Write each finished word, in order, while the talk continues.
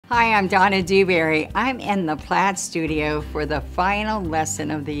Hi, I'm Donna Dewberry. I'm in the Plaid studio for the final lesson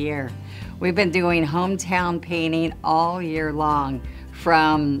of the year. We've been doing hometown painting all year long,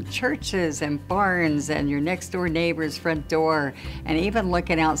 from churches and barns and your next door neighbor's front door, and even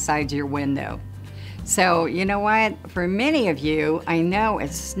looking outside your window. So you know what, for many of you, I know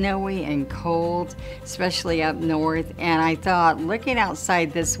it's snowy and cold, especially up north, and I thought looking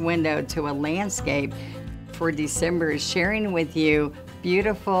outside this window to a landscape for December, sharing with you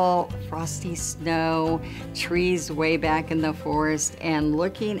beautiful frosty snow, trees way back in the forest, and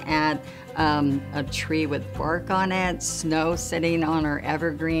looking at a tree with bark on it, snow sitting on our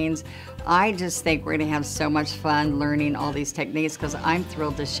evergreens. I just think we're gonna have so much fun learning all these techniques because I'm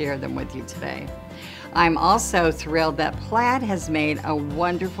thrilled to share them with you today. I'm also thrilled that Plaid has made a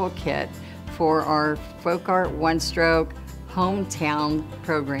wonderful kit for our FolkArt One Stroke hometown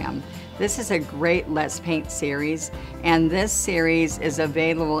program. This is a great Let's Paint series, and this series is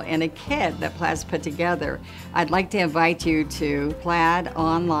available in a kit that Plaid's put together. I'd like to invite you to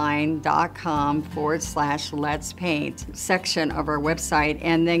plaidonline.com/Let's Paint section of our website,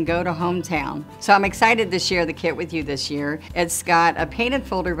 and then go to Hometown. So I'm excited to share the kit with you this year. It's got a painted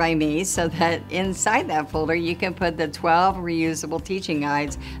folder by me so that inside that folder you can put the 12 reusable teaching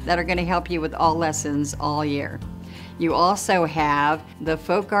guides that are going to help you with all lessons all year. You also have the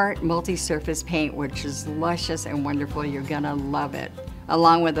FolkArt multi-surface paint, which is luscious and wonderful. You're gonna love it.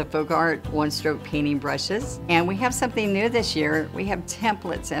 Along with the FolkArt One Stroke painting brushes. And we have something new this year. We have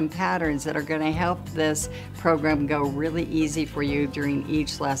templates and patterns that are gonna help this program go really easy for you during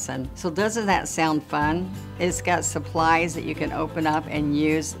each lesson. So doesn't that sound fun? It's got supplies that you can open up and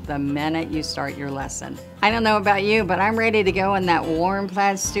use the minute you start your lesson. I don't know about you, but I'm ready to go in that warm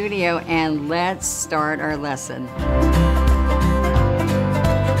Plaid studio, and let's start our lesson.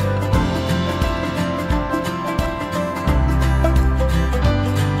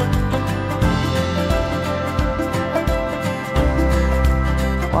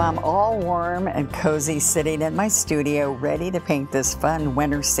 Well, I'm all warm and cozy sitting in my studio ready to paint this fun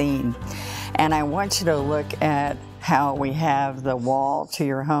winter scene. And I want you to look at how we have the wall to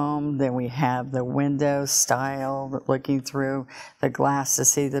your home, then we have the window style looking through the glass to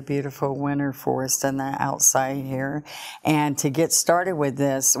see the beautiful winter forest on the outside here. And to get started with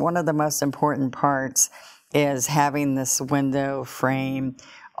this, one of the most important parts is having this window frame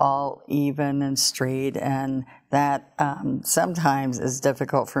all even and straight, and that sometimes is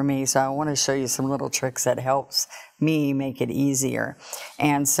difficult for me. So I want to show you some little tricks that helps me make it easier.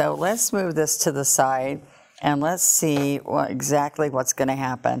 And so let's move this to the side and let's see exactly what's going to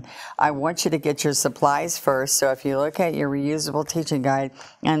happen. I want you to get your supplies first. So if you look at your reusable teaching guide,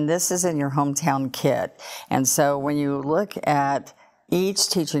 and this is in your hometown kit. And so when you look at each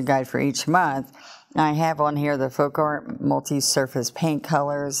teaching guide for each month, I have on here the FolkArt multi-surface paint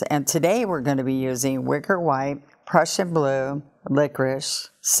colors, and today we're going to be using wicker white, Prussian blue, licorice,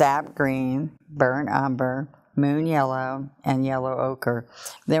 sap green, burnt umber, moon yellow, and yellow ochre.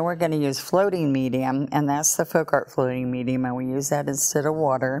 Then we're going to use floating medium, and that's the FolkArt floating medium, and we use that instead of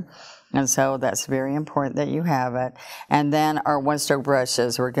water. And so that's very important that you have it. And then our one-stroke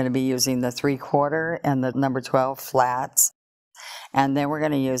brushes, we're going to be using the 3/4 and the number 12 flats. And then we're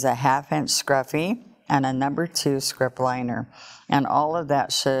going to use a 1/2" scruffy and a number 2 script liner. And all of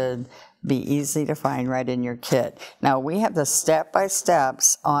that should be easy to find right in your kit. Now we have the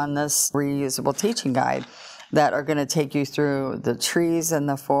step-by-steps on this reusable teaching guide that are going to take you through the trees in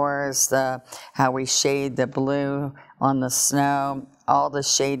the forest, how we shade the blue on the snow. All the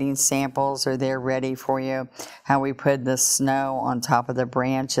shading samples are there ready for you. How we put the snow on top of the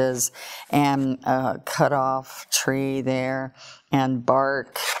branches, and cut off tree there, and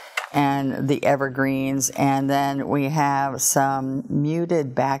bark, and the evergreens. And then we have some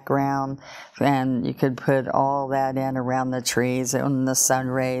muted background, and you could put all that in around the trees and the sun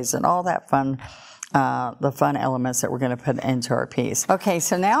rays and all that fun, the fun elements that we're going to put into our piece. Okay,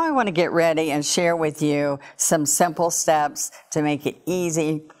 so now I want to get ready and share with you some simple steps to make it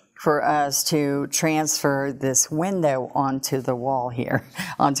easy for us to transfer this window onto the wall here,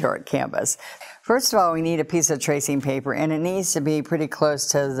 onto our canvas. First of all, we need a piece of tracing paper, and it needs to be pretty close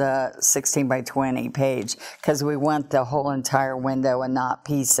to the 16 by 20 page because we want the whole entire window and not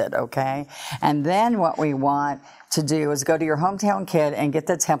piece it, okay? And then what we want to do is go to your hometown kit and get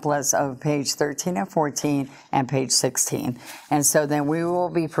the templates of page 13 and 14 and page 16. And so then we will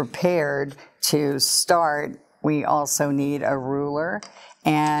be prepared to start. We also need a ruler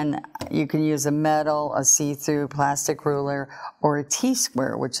And you can use a metal, a see-through plastic ruler, or a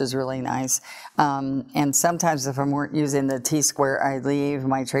T-square, which is really nice. And sometimes if I'm using the T-square, I leave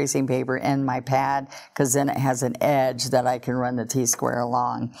my tracing paper in my pad because then it has an edge that I can run the T-square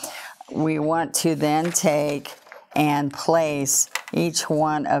along. We want to then take and place each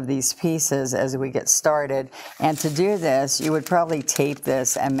one of these pieces as we get started. And to do this, you would probably tape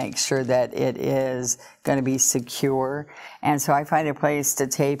this and make sure that it is going to be secure. And so I find a place to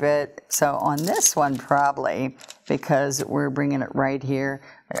tape it. So on this one probably, because we're bringing it right here,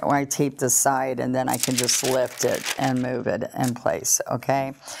 I tape the side and then I can just lift it and move it in place,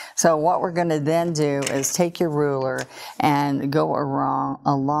 okay? So what we're going to then do is take your ruler and go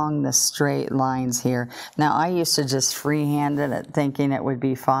along the straight lines here. Now I used to just freehand it thinking it would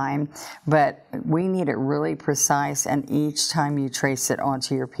be fine, but we need it really precise, and each time you trace it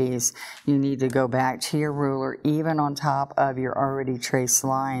onto your piece, you need to go back to your ruler, even on top of your already traced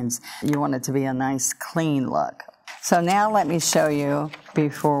lines. You want it to be a nice clean look. So now let me show you,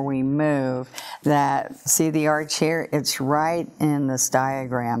 before we move, that, see the arch here? It's right in this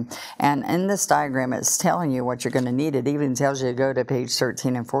diagram. And in this diagram, it's telling you what you're going to need. It even tells you to go to page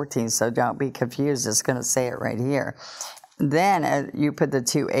 13 and 14, so don't be confused. It's going to say it right here. Then you put the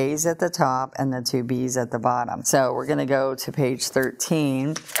two A's at the top and the two B's at the bottom. So we're going to go to page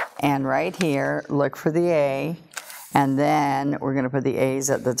 13, and right here, look for the A, and then we're going to put the A's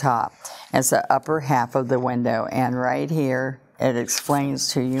at the top. It's the upper half of the window, and right here it explains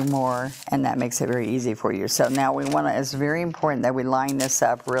to you more, and that makes it very easy for you. So now we want to, it's very important that we line this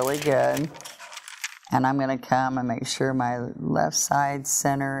up really good. And I'm going to come and make sure my left side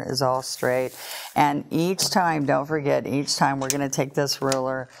center is all straight. And each time, don't forget, each time we're going to take this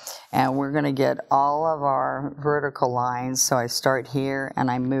ruler and we're going to get all of our vertical lines. So I start here and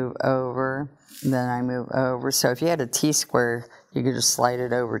I move over, then I move over. So if you had a T-square, you could just slide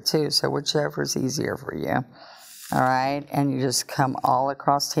it over too. So whichever is easier for you. All right, and you just come all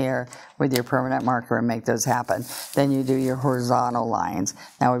across here with your permanent marker and make those happen. Then you do your horizontal lines.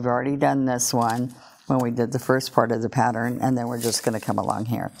 Now we've already done this one when we did the first part of the pattern, and then we're just going to come along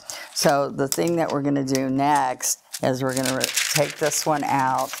here. So the thing that we're going to do next is we're going to take this one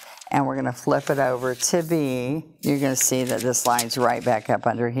out and we're going to flip it over to B. You're going to see that this line's right back up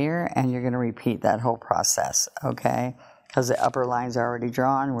under here, and you're going to repeat that whole process, okay? Because the upper line's already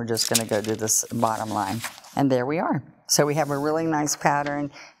drawn, we're just going to go do this bottom line. And there we are. So we have a really nice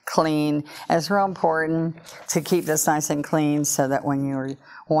pattern, clean. And it's real important to keep this nice and clean so that when you're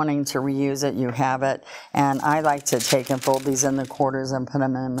wanting to reuse it, you have it. And I like to take and fold these in the quarters and put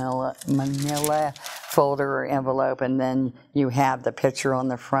them in a manila folder or envelope, and then you have the picture on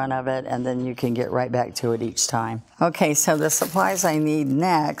the front of it, and then you can get right back to it each time. Okay, so the supplies I need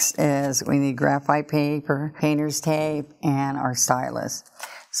next is we need graphite paper, painter's tape, and our stylus.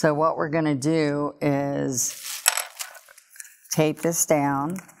 So what we're going to do is tape this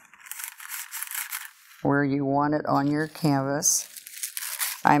down where you want it on your canvas.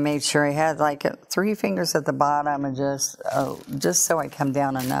 I made sure I had like 3 fingers at the bottom, and just so I come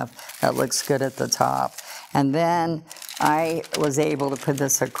down enough that looks good at the top. And then I was able to put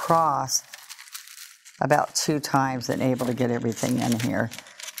this across about 2 times and able to get everything in here.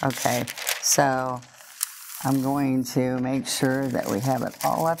 Okay, so I'm going to make sure that we have it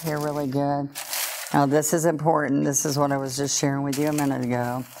all up here really good. Now this is important. This is what I was just sharing with you a minute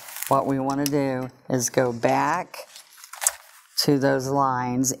ago. What we want to do is go back to those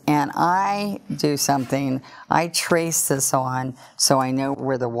lines, and I do something. I trace this on so I know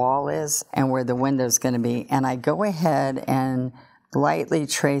where the wall is and where the window is going to be, and I go ahead and lightly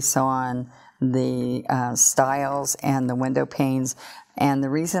trace on the stiles and the window panes. And the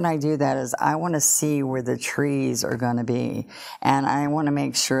reason I do that is I want to see where the trees are going to be. And I want to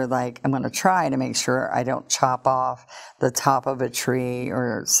make sure, like, I'm going to try to make sure I don't chop off the top of a tree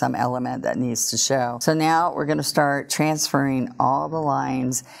or some element that needs to show. So now we're going to start transferring all the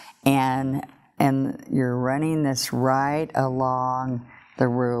lines, and you're running this right along the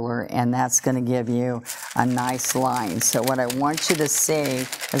ruler, and that's going to give you a nice line. So what I want you to see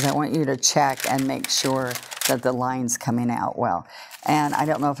is I want you to check and make sure that the line's coming out well. And I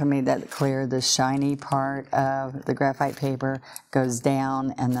don't know if I made that clear. The shiny part of the graphite paper goes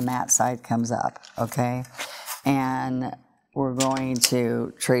down and the matte side comes up, okay? And we're going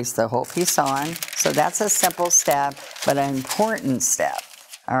to trace the whole piece on. So that's a simple step, but an important step,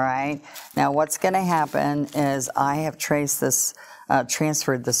 all right? Now what's gonna happen is I have traced this,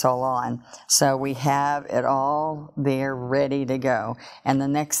 transferred this all on. So we have it all there ready to go. And the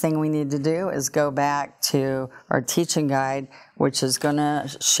next thing we need to do is go back to our teaching guide, which is gonna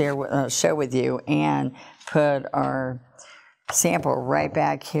show with you and put our sample right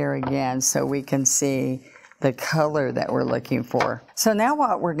back here again so we can see the color that we're looking for. So now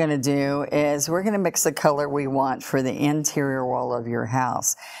what we're gonna do is we're gonna mix the color we want for the interior wall of your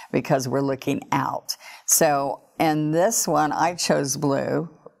house because we're looking out. So in this one, I chose blue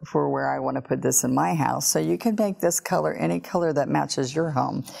for where I want to put this in my house. So you can make this color any color that matches your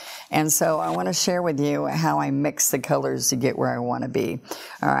home. And so I want to share with you how I mix the colors to get where I want to be.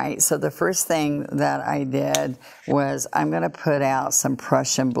 All right, so the first thing that I did was I'm going to put out some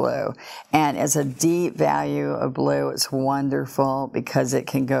Prussian blue. And it's a deep value of blue. It's wonderful because it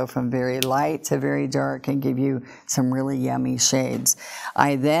can go from very light to very dark and give you some really yummy shades.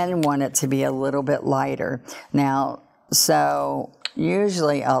 I then want it to be a little bit lighter. Now, so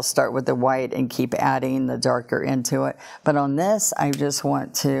usually I'll start with the white and keep adding the darker into it. But on this, I just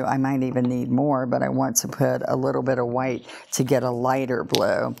want to, I might even need more, but I want to put a little bit of white to get a lighter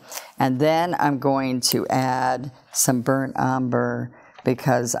blue. And then I'm going to add some burnt umber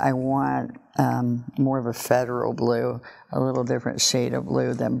because I want more of a federal blue, a little different shade of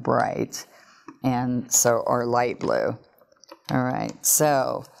blue than bright. And so, or light blue. All right,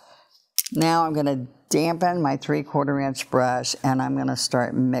 so now I'm going to dampen my 3/4 inch brush and I'm going to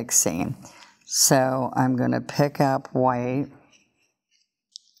start mixing. So I'm going to pick up white,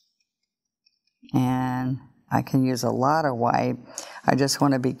 and I can use a lot of white. I just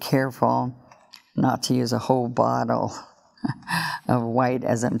want to be careful not to use a whole bottle of white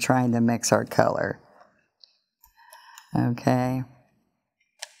as I'm trying to mix our color. Okay.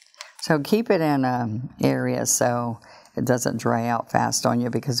 So keep it in an area so it doesn't dry out fast on you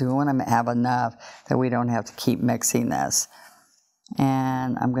because we want to have enough that we don't have to keep mixing this.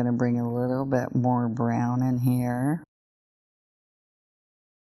 And I'm going to bring a little bit more brown in here.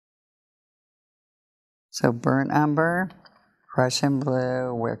 So burnt umber, Prussian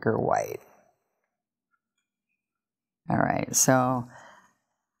blue, wicker white. All right, so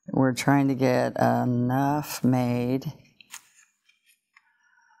we're trying to get enough made.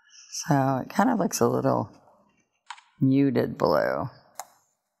 So it kind of looks a little muted blue.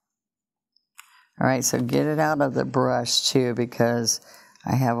 All right, so get it out of the brush too because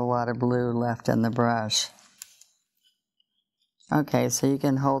I have a lot of blue left in the brush. Okay, so you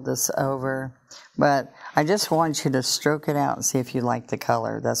can hold this over, but I just want you to stroke it out and see if you like the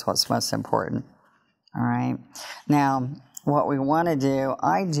color. That's what's most important. All right, now what we want to do,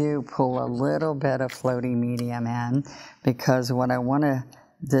 I do pull a little bit of floating medium in because what I want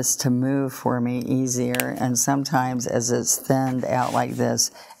this to move for me easier, and sometimes as it's thinned out like this,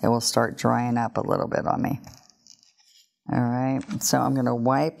 it will start drying up a little bit on me. All right, so I'm going to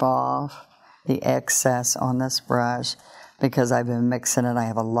wipe off the excess on this brush because I've been mixing it. I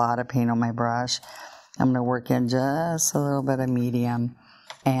have a lot of paint on my brush. I'm going to work in just a little bit of medium,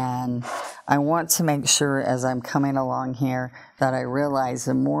 and I want to make sure as I'm coming along here that I realize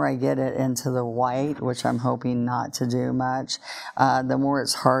the more I get it into the white, which I'm hoping not to do much, the more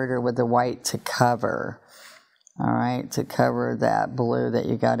it's harder with the white to cover. All right, to cover that blue that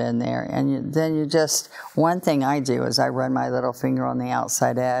you got in there. And then you just, one thing I do is I run my little finger on the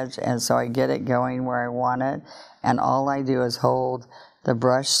outside edge, and so I get it going where I want it. And all I do is hold the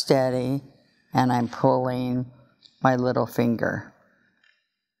brush steady, and I'm pulling my little finger.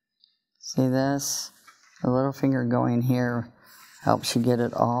 See this? The little finger going here helps you get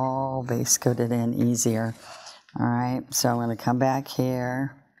it all base coated in easier. All right, so I'm going to come back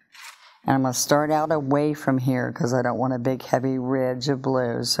here. And I'm going to start out away from here because I don't want a big heavy ridge of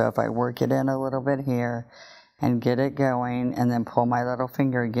blue. So if I work it in a little bit here and get it going and then pull my little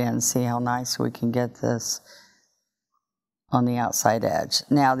finger again, see how nice we can get this on the outside edge.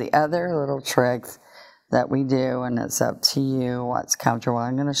 Now the other little trick that we do, and it's up to you what's comfortable.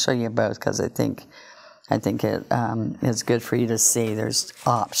 I'm going to show you both because I think it is good for you to see. There's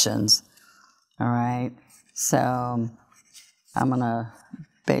options. All right, so I'm going to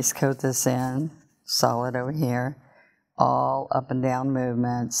base coat this in, solid over here, all up and down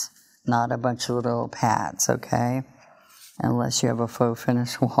movements, not a bunch of little pats, okay? Unless you have a faux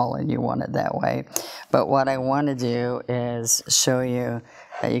finish wall and you want it that way. But what I want to do is show you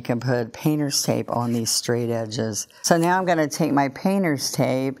that you can put painter's tape on these straight edges. So now I'm going to take my painter's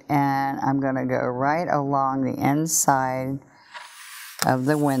tape and I'm going to go right along the inside of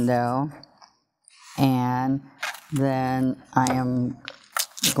the window, and then I am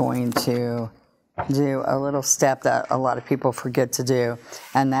going to do a little step that a lot of people forget to do,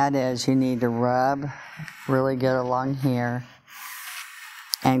 and that is you need to rub really good along here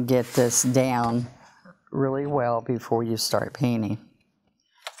and get this down really well before you start painting.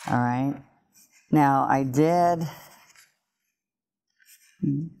 All right, now I did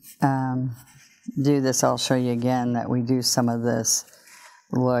do this, I'll show you again that we do some of this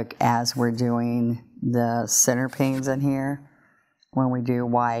look as we're doing the center panes in here when we do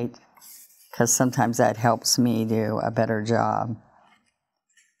white, because sometimes that helps me do a better job.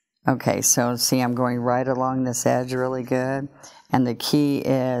 Okay, so see, I'm going right along this edge really good. And the key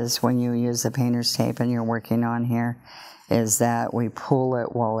is when you use the painter's tape and you're working on here is that we pull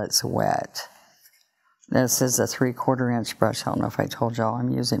it while it's wet. This is a 3/4 inch brush. I don't know if I told y'all I'm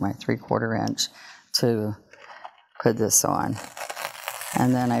using my 3/4 inch to put this on.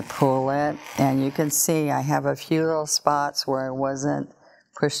 And then I pull it, and you can see I have a few little spots where it wasn't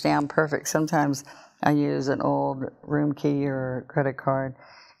pushed down perfect. Sometimes I use an old room key or credit card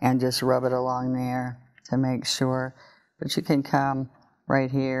and just rub it along there to make sure. But you can come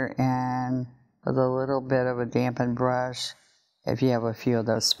right here and with a little bit of a dampened brush if you have a few of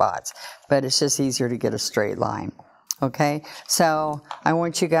those spots. But it's just easier to get a straight line. Okay, so I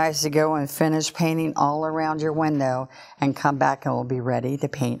want you guys to go and finish painting all around your window and come back and we'll be ready to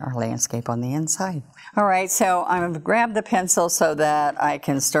paint our landscape on the inside. All right, so I'm going to grab the pencil so that I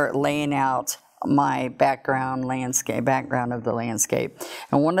can start laying out my background of the landscape.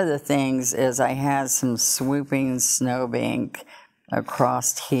 And one of the things is I had some swooping snowbank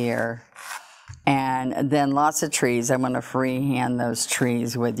across here, and then lots of trees. I'm going to freehand those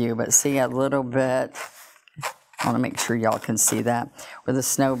trees with you, but see a little bit, I want to make sure y'all can see that, where the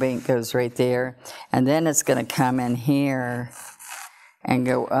snowbank goes right there, and then it's going to come in here and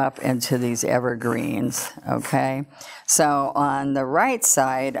go up into these evergreens, okay? So on the right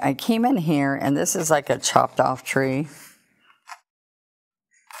side, I came in here, and this is like a chopped off tree.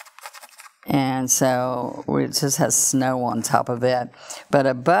 And so it just has snow on top of it. But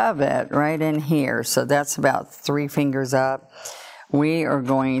above it, right in here, so that's about 3 fingers up, we are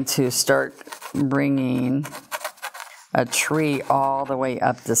going to start bringing a tree all the way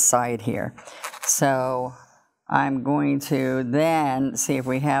up the side here. So I'm going to then see if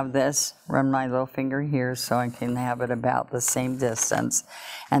we have this, run my little finger here so I can have it about the same distance.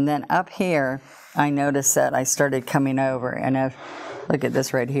 And then up here, I noticed that I started coming over, and if, look at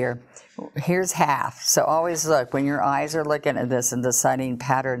this right here. Here's half. So always look, when your eyes are looking at this and deciding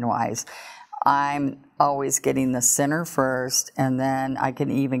pattern-wise, I'm always getting the center first, and then I can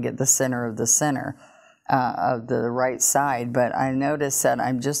even get the center of the center. Of the right side, but I notice that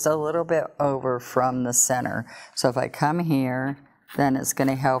I'm just a little bit over from the center. So if I come here, then it's going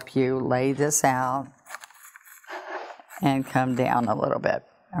to help you lay this out and come down a little bit.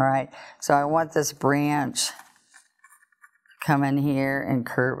 All right, so I want this branch come in here and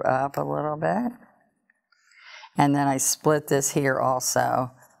curve up a little bit. And then I split this here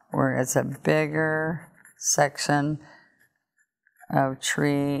also, where it's a bigger section of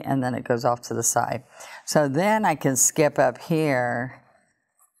tree, and then it goes off to the side. So then I can skip up here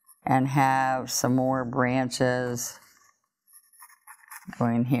and have some more branches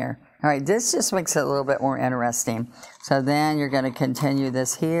going here. All right, this just makes it a little bit more interesting. So then you're going to continue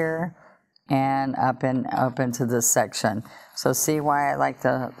this here and up into this section. So see why I like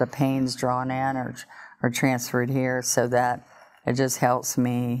the panes drawn in or transferred here, so that it just helps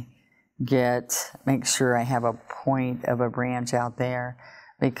me make sure I have a point of a branch out there,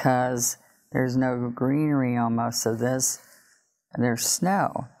 because there's no greenery on most of this. There's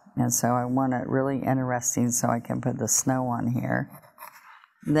snow, and so I want it really interesting so I can put the snow on here.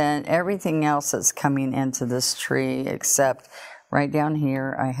 Then everything else that's coming into this tree, except right down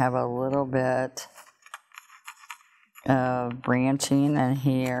here, I have a little bit of branching in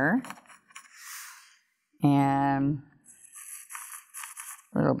here, and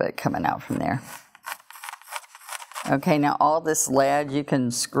a little bit coming out from there. Okay, now all this lead you can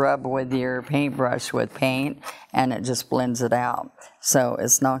scrub with your paintbrush with paint, and it just blends it out. So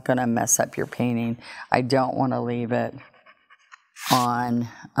it's not going to mess up your painting. I don't want to leave it on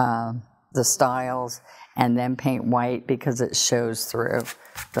the styles and then paint white, because it shows through.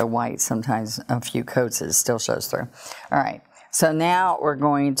 The white, sometimes a few coats, it still shows through. All right, so now we're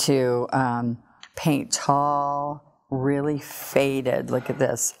going to paint tall, really faded. Look at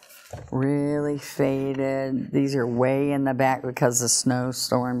this, really faded. These are way in the back because the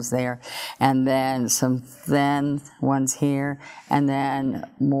snowstorm's there. And then some thin ones here, and then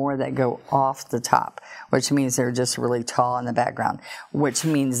more that go off the top, which means they're just really tall in the background, which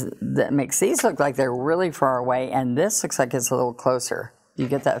means that makes these look like they're really far away, and this looks like it's a little closer. You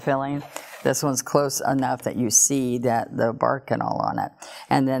get that feeling? This one's close enough that you see that the bark and all on it.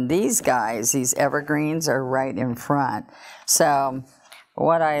 And then these guys, these evergreens, are right in front. So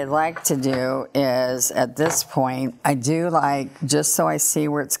what I like to do is, at this point, I do like, just so I see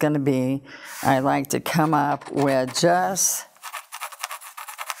where it's going to be, I like to come up with just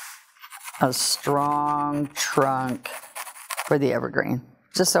a strong trunk for the evergreen,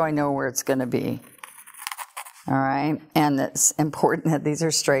 just so I know where it's going to be. All right, and it's important that these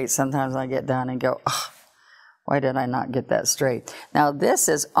are straight. Sometimes I get done and go, oh, why did I not get that straight? Now this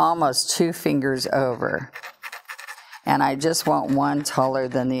is almost 2 fingers over, and I just want one taller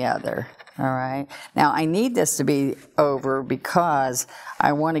than the other. All right, now I need this to be over because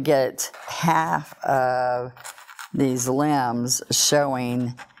I want to get half of these limbs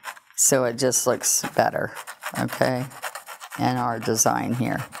showing, so it just looks better, okay, in our design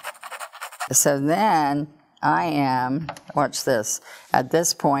here. So then I am, watch this, at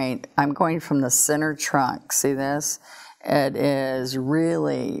this point I'm going from the center trunk, see this? It is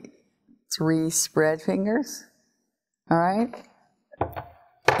really 3 spread fingers, all right?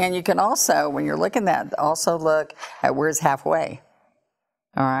 And you can also, when you're looking at that, also look at where's halfway,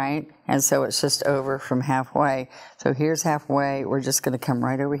 all right? And so it's just over from halfway. So here's halfway, we're just gonna come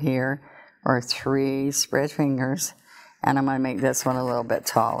right over here, or 3 spread fingers, and I'm gonna make this one a little bit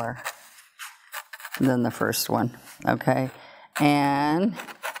taller than the first one, okay? And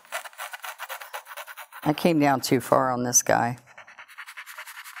I came down too far on this guy.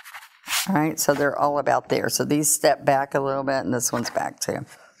 All right, so they're all about there. So these step back a little bit, and this one's back too.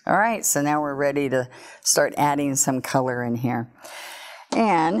 All right, so now we're ready to start adding some color in here.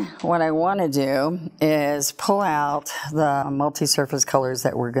 And what I want to do is pull out the multi-surface colors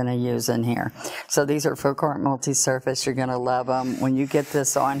that we're going to use in here. So these are FolkArt multi-surface. You're going to love them. When you get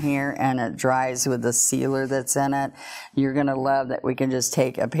this on here and it dries with the sealer that's in it, you're going to love that we can just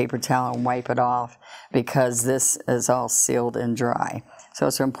take a paper towel and wipe it off, because this is all sealed and dry. So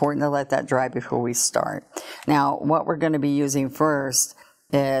it's important to let that dry before we start. Now, what we're going to be using first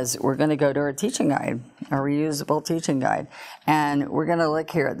is we're going to go to our teaching guide, our reusable teaching guide, and we're going to look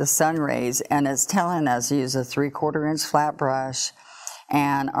here at the sun rays, and it's telling us to use a 3/4 inch flat brush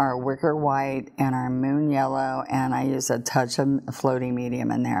and our wicker white and our moon yellow, and I use a touch of floating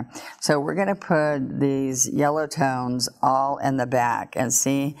medium in there. So we're going to put these yellow tones all in the back, and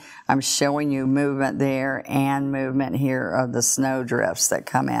see, I'm showing you movement there and movement here of the snow drifts that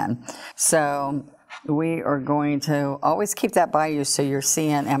come in. So we are going to always keep that by you, so you're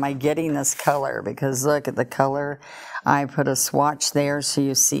seeing, am I getting this color? Because look at the color. I put a swatch there so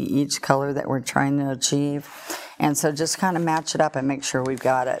you see each color that we're trying to achieve. And so just kind of match it up and make sure we've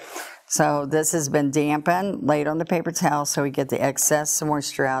got it. So this has been dampened, laid on the paper towel so we get the excess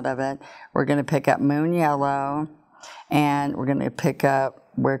moisture out of it. We're going to pick up moon yellow, and we're going to pick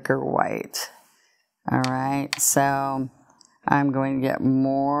up wicker white. All right, so I'm going to get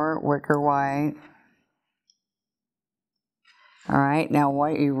more wicker white. All right, now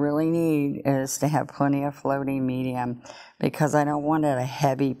what you really need is to have plenty of floating medium, because I don't want it a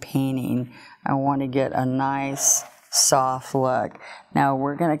heavy painting. I want to get a nice soft look. Now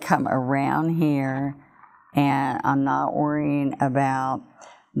we're going to come around here, and I'm not worrying about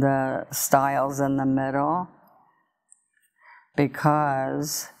the styles in the middle,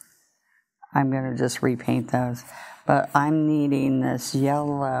 because I'm going to just repaint those. But I'm needing this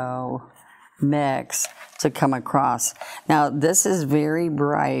yellow mix to come across. Now this is very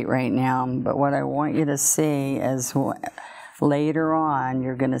bright right now, but what I want you to see is later on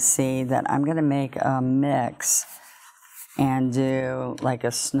you're going to see that I'm going to make a mix and do like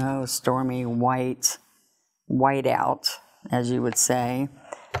a snow stormy white out, as you would say,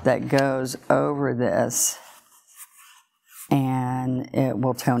 that goes over this, and it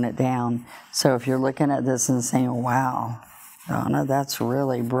will tone it down. So if you're looking at this and saying, wow, Donna, that's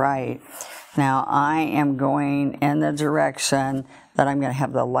really bright. Now I am going in the direction that I'm going to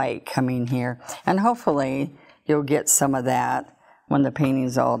have the light coming here, and hopefully you'll get some of that when the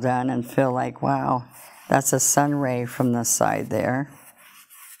painting's all done and feel like, wow, that's a sun ray from the side there.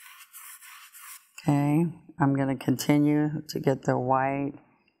 Okay, I'm going to continue to get the white,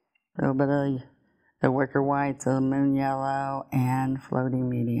 a little bit of the wicker white, the moon yellow, and floating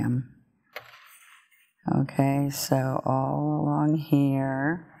medium. Okay, so all along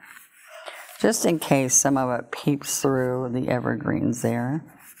here, just in case some of it peeps through the evergreens there.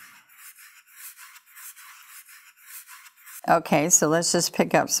 Okay, so let's just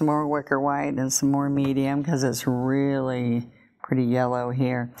pick up some more wicker white and some more medium, because it's really pretty yellow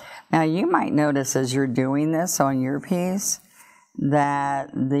here. Now you might notice as you're doing this on your piece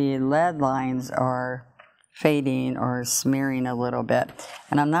that the lead lines are fading or smearing a little bit.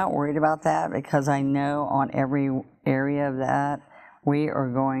 And I'm not worried about that, because I know on every area of that we are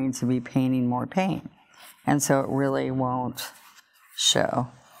going to be painting more paint, and so it really won't show.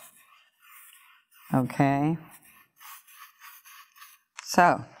 Okay, so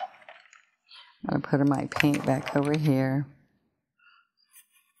I'm going to put my paint back over here.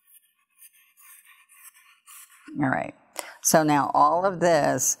 All right. So now all of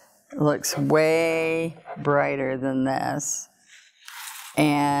this looks way brighter than this,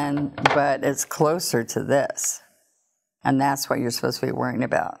 but it's closer to this. And that's what you're supposed to be worrying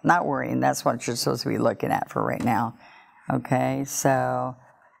about. Not worrying, that's what you're supposed to be looking at for right now. Okay, so,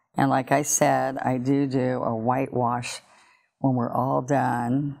 and like I said, I do a whitewash when we're all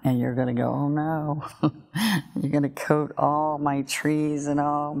done, and you're gonna go, oh no, you're gonna coat all my trees and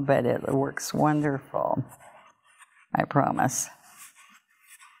all, but it works wonderful, I promise.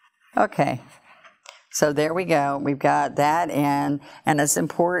 Okay, so there we go, we've got that in, and it's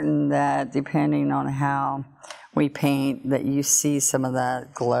important that depending on how we paint, that you see some of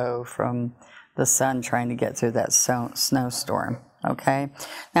that glow from the sun trying to get through that snowstorm, okay?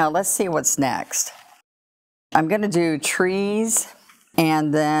 Now let's see what's next. I'm gonna do trees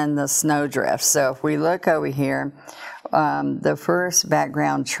and then the snowdrift. So if we look over here, the first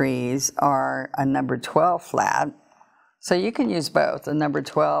background trees are a number 12 flat. So you can use both, a number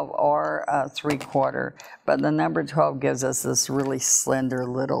 12 or a 3/4, but the number 12 gives us this really slender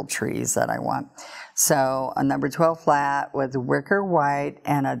little trees that I want. So a number 12 flat with wicker white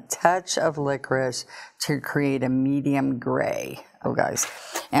and a touch of licorice to create a medium gray, oh guys.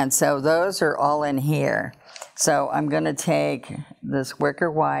 And so those are all in here. So I'm gonna take this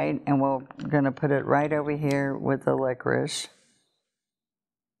wicker white and we're gonna put it right over here with the licorice.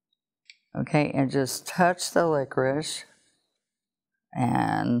 Okay, and just touch the licorice.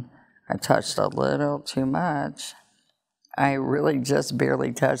 And I touched a little too much. I really just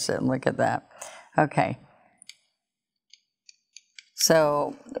barely touched it, and look at that. Okay.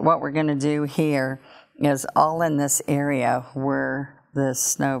 So what we're gonna do here is all in this area where the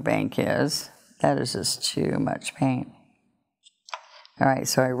snowbank is. That is just too much paint. All right,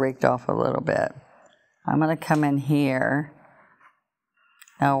 so I raked off a little bit. I'm gonna come in here.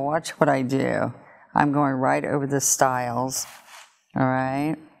 Now watch what I do. I'm going right over the stiles. All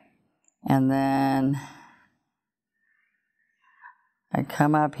right, and then I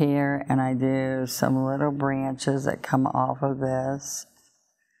come up here and I do some little branches that come off of this,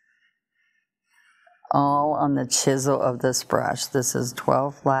 all on the chisel of this brush. This is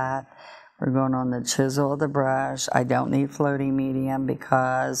 12 flat. We're going on the chisel of the brush. I don't need floating medium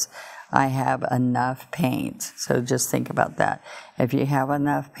because I have enough paint. So just think about that. If you have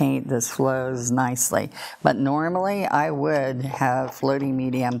enough paint, this flows nicely. But normally I would have floating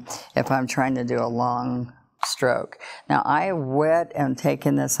medium if I'm trying to do a long stroke. Now I wet and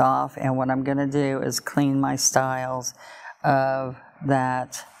taken this off, and what I'm gonna do is clean my stiles of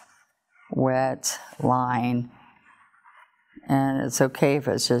that wet line. And it's okay if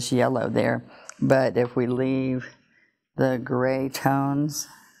it's just yellow there, but if we leave the gray tones,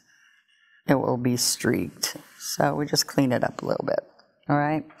 it will be streaked. So we just clean it up a little bit, all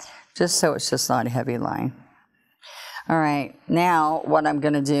right? Just so it's just not a heavy line. All right, now what I'm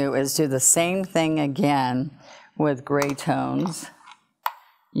gonna do is do the same thing again with gray tones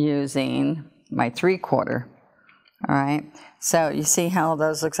using my 3/4, all right? So you see how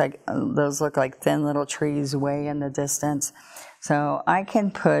those look like thin little trees way in the distance? So I can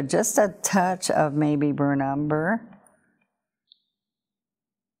put just a touch of maybe burnt umber,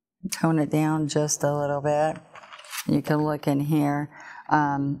 tone it down just a little bit. You can look in here.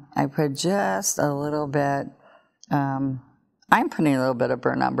 I put just a little bit, I'm putting a little bit of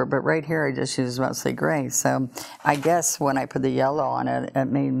burnt umber, but right here I just use mostly gray. So I guess when I put the yellow on it, it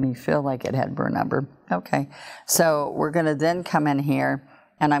made me feel like it had burnt umber. Okay, so we're gonna then come in here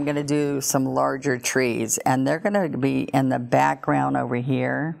and I'm gonna do some larger trees, and they're gonna be in the background over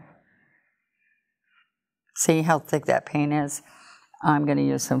here. See how thick that paint is? I'm gonna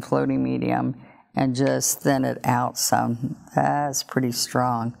use some floating medium and just thin it out some. That's pretty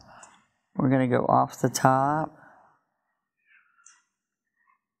strong. We're gonna go off the top.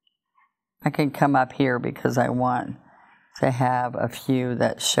 I can come up here because I want to have a few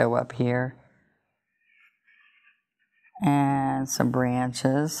that show up here. And some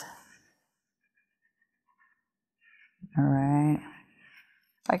branches. All right.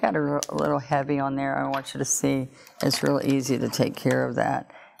 I got a little heavy on there. I want you to see it's real easy to take care of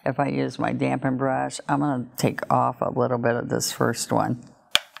that. If I use my dampen brush, I'm going to take off a little bit of this first one.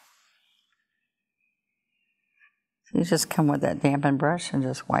 You just come with that dampen brush and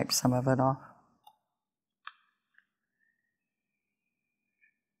just wipe some of it off.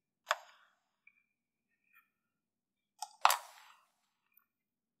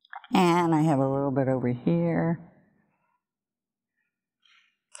 And I have a little bit over here.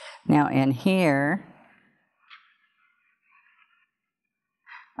 Now in here,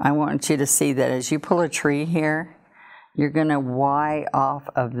 I want you to see that as you pull a tree here, you're going to Y off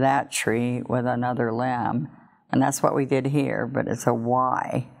of that tree with another limb And that's what we did here, but it's a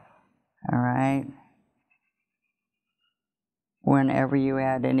Y. All right. Whenever you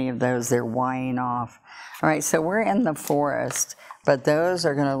add any of those, they're Ying off. All right, so we're in the forest, but those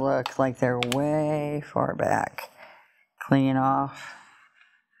are going to look like they're way far back. Clean off.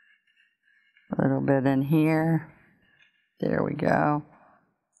 A little bit in here. There we go.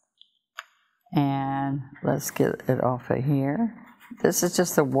 And let's get it off of here. This is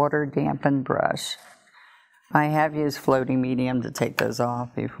just a water dampened brush. I have used floating medium to take those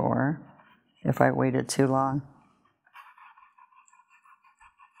off before, if I waited too long.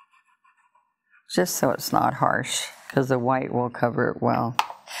 Just so it's not harsh, because the white will cover it well.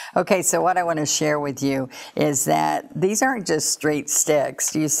 Okay, so what I want to share with you is that these aren't just straight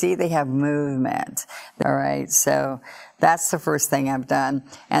sticks. You see they have movement. All right, so that's the first thing I've done,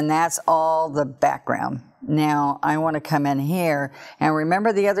 and that's all the background. Now I want to come in here, and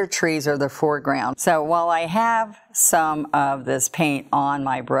remember the other trees are the foreground. So while I have some of this paint on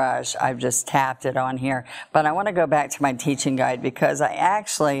my brush, I've just tapped it on here, but I want to go back to my teaching guide because I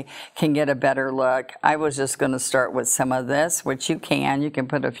actually can get a better look. I was just going to start with some of this, which you can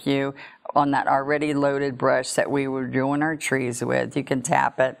put a few on that already loaded brush that we were doing our trees with. You can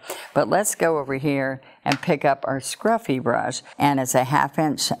tap it, but let's go over here and pick up our scruffy brush, and it's a 1/2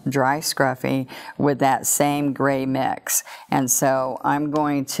 inch dry scruffy with that same gray mix. And so I'm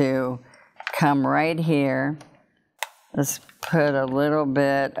going to come right here. Let's put a little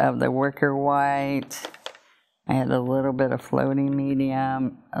bit of the wicker white. I had a little bit of floating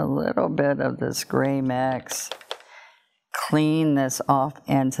medium, a little bit of this gray mix. Clean this off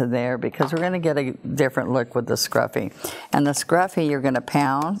into there because we're going to get a different look with the scruffy. And the scruffy you're going to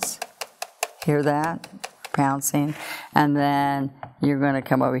pounce. Hear that? Pouncing. And then you're going to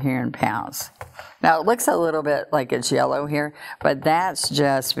come over here and pounce. Now it looks a little bit like it's yellow here, but that's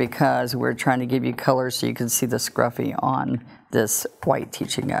just because we're trying to give you color so you can see the scruffy on this white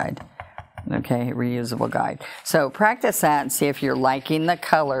teaching guide. Okay, reusable guide. So practice that and see if you're liking the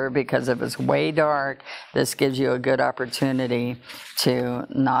color, because if it's way dark, this gives you a good opportunity to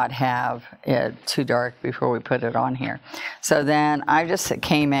not have it too dark before we put it on here. So then I just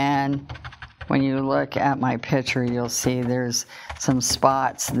came in. When you look at my picture, you'll see there's some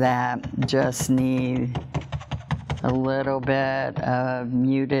spots that just need a little bit of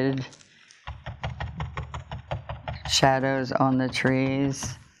muted shadows on the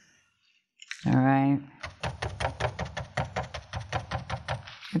trees. All right.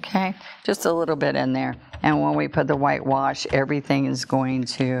 Okay, just a little bit in there. And when we put the whitewash, everything is going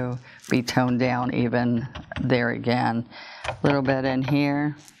to be toned down even there again. A little bit in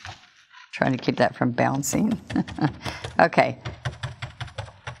here. Trying to keep that from bouncing. Okay.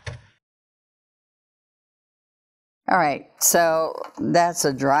 All right, so that's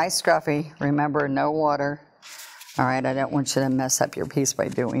a dry scruffy. Remember, no water. All right, I don't want you to mess up your piece by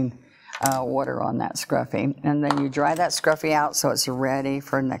doing water on that scruffy. And then you dry that scruffy out so it's ready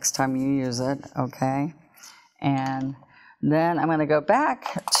for next time you use it, okay? And then I'm gonna go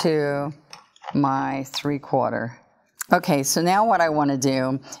back to my 3/4. Okay, so now what I want to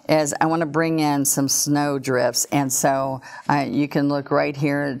do is I want to bring in some snow drifts, and so you can look right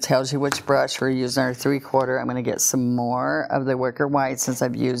here. It tells you which brush we're using, our 3/4. I'm going to get some more of the wicker white since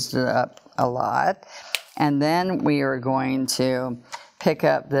I've used it up a lot. And then we are going to pick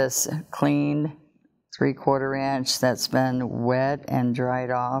up this clean 3/4 inch that's been wet and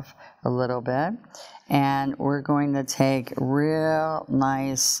dried off a little bit. And we're going to take real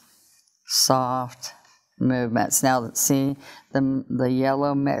nice, soft movements. Now see the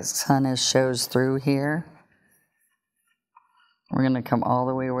yellow mix kind of shows through here. We're going to come all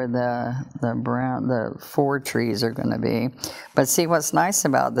the way where the 4 trees are going to be. But see, what's nice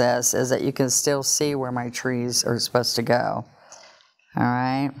about this is that you can still see where my trees are supposed to go. All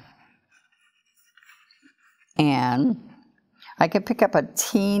right. And I could pick up a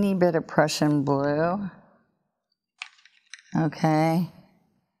teeny bit of Prussian blue. Okay.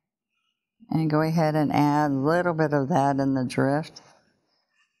 And go ahead and add a little bit of that in the drift.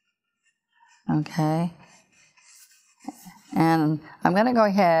 Okay. And I'm going to go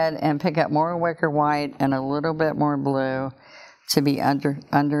ahead and pick up more wicker white and a little bit more blue to be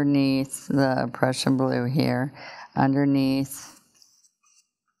underneath the Prussian blue here, underneath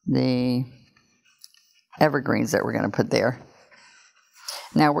the evergreens that we're going to put there.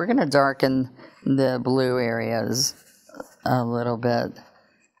 Now we're going to darken the blue areas a little bit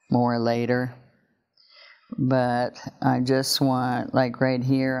more later, but I just want, like right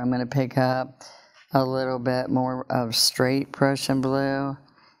here, I'm going to pick up a little bit more of straight Prussian blue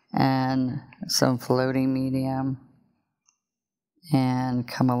and some floating medium and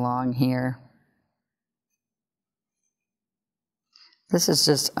come along here. This is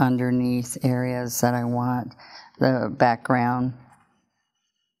just underneath areas that I want the background.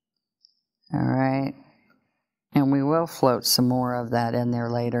 All right. And we will float some more of that in there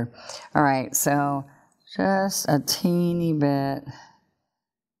later. All right, so just a teeny bit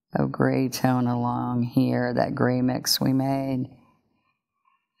of gray tone along here, that gray mix we made.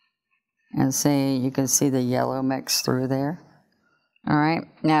 And see, you can see the yellow mix through there. All right,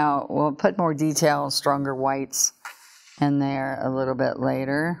 now we'll put more detail, stronger whites in there a little bit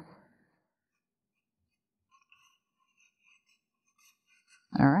later.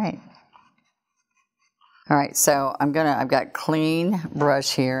 All right. All right, so I've got clean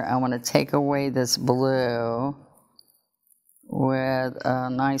brush here. I want to take away this blue with a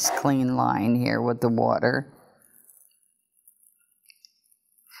nice clean line here with the water.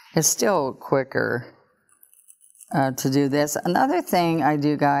 It's still quicker to do this. Another thing I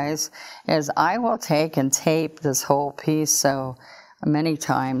do, guys, is I will take and tape this whole piece so many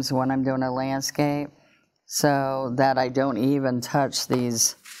times when I'm doing a landscape so that I don't even touch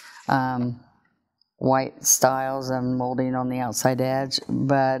these white stiles and molding on the outside edge.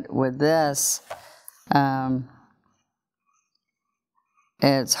 But with this,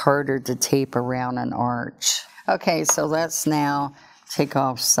 it's harder to tape around an arch. Okay, so let's now take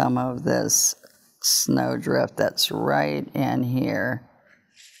off some of this snowdrift that's right in here.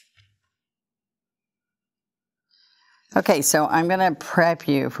 Okay, so I'm going to prep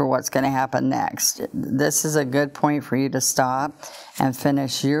you for what's going to happen next. This is a good point for you to stop and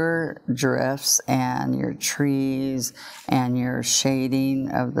finish your drifts and your trees and your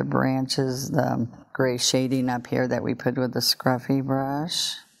shading of the branches, the gray shading up here that we put with the scruffy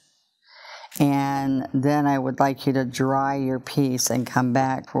brush. And then I would like you to dry your piece and come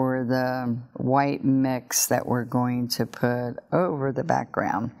back for the white mix that we're going to put over the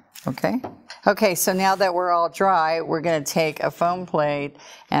background. Okay? Okay, so now that we're all dry, we're going to take a foam plate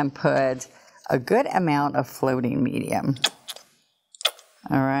and put a good amount of floating medium.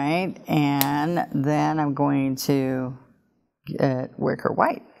 All right, and then I'm going to get wicker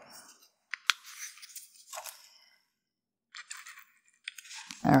white.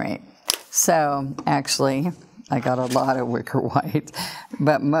 All right, so actually I got a lot of wicker white,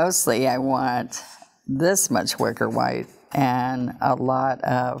 but mostly I want this much wicker white and a lot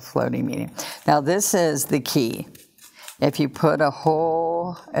of floating medium. Now this is the key. If you put a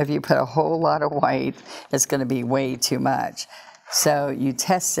whole lot of white, it's going to be way too much. So you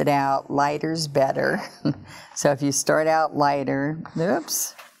test it out. Lighter's better. So if you start out lighter,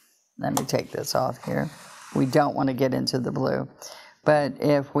 oops, let me take this off here. We don't want to get into the blue. But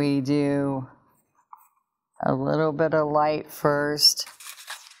if we do a little bit of light first,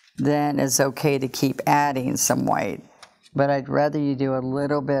 then it's okay to keep adding some white. But I'd rather you do a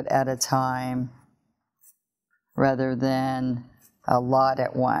little bit at a time rather than a lot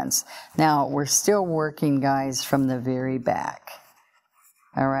at once. Now, we're still working, guys, from the very back.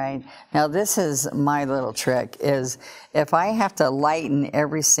 All right. Now, this is my little trick, is if I have to lighten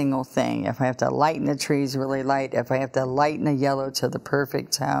every single thing, if I have to lighten the trees really light, if I have to lighten the yellow to the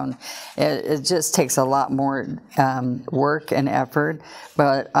perfect tone, it just takes a lot more work and effort.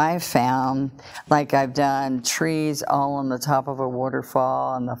 But I've found, like I've done trees all on the top of a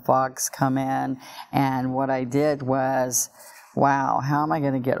waterfall and the fogs come in, and what I did was, wow, how am I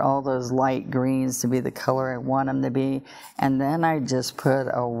going to get all those light greens to be the color I want them to be? And then I just put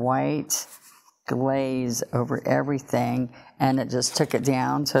a white glaze over everything, and it just took it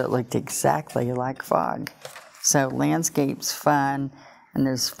down so it looked exactly like fog. So landscape's fun, and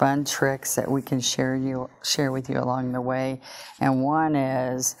there's fun tricks that we can share with you along the way. And one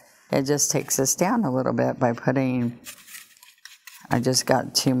is, it just takes us down a little bit by putting, I just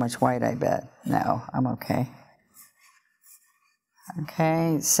got too much white, I bet. No, I'm okay.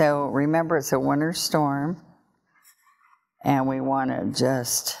 Okay, so remember it's a winter storm, and we want to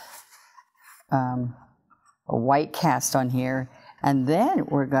just a white cast on here, and then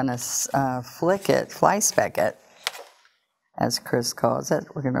we're going to flick it, fly speck it, as Chris calls it.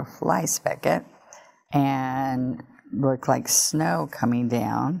 We're going to fly speck it and look like snow coming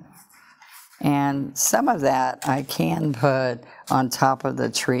down. And some of that I can put on top of the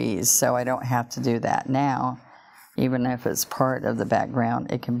trees, so I don't have to do that now. Even if it's part of the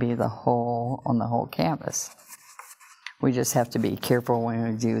background, it can be the whole, on the whole canvas. We just have to be careful when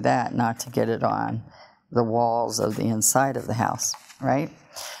we do that, not to get it on the walls of the inside of the house, right?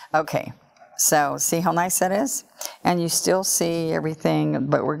 Okay, so see how nice that is? And you still see everything,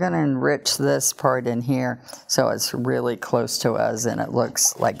 but we're going to enrich this part in here so it's really close to us and it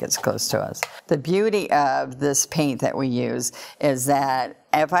looks like it's close to us. The beauty of this paint that we use is that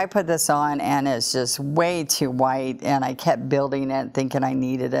if I put this on and it's just way too white and I kept building it thinking I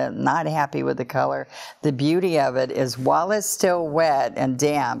needed it, not happy with the color, the beauty of it is while it's still wet and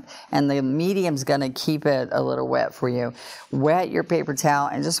damp, and the medium's going to keep it a little wet for you, wet your paper towel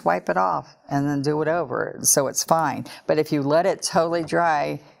and just wipe it off and then do it over so it's fine. But if you let it totally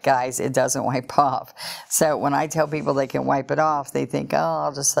dry, guys, it doesn't wipe off. So when I tell people they can wipe it off, they think, oh,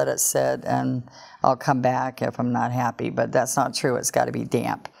 I'll just let it sit and I'll come back if I'm not happy, but that's not true. It's got to be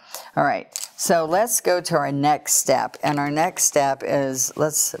damp. All right, so let's go to our next step, and our next step is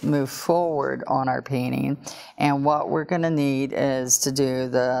let's move forward on our painting, and what we're going to need is to do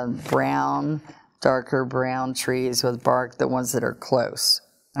the brown, darker brown trees with bark, the ones that are close.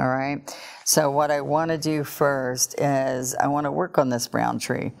 All right, so what I want to do first is I want to work on this brown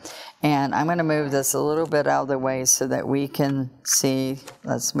tree, and I'm going to move this a little bit out of the way so that we can see.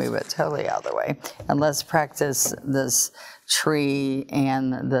 Let's move it totally out of the way, and let's practice this tree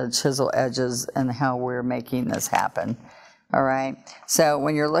and the chisel edges and how we're making this happen. All right, so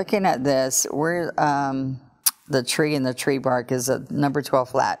when you're looking at this, we're the tree and the tree bark is a number 12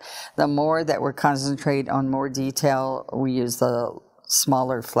 flat. The more that we're concentrate on more detail, we use the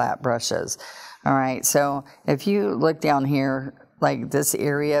smaller flat brushes. All right, so if you look down here, like this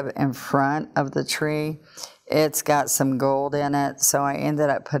area in front of the tree, it's got some gold in it, so I ended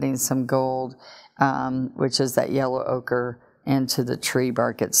up putting some gold, which is that yellow ochre, into the tree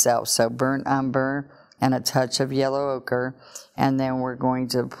bark itself. So burnt umber and a touch of yellow ochre, and then we're going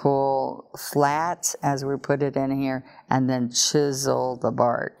to pull flat as we put it in here and then chisel the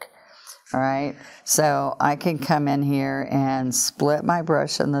bark. All right, so I can come in here and split my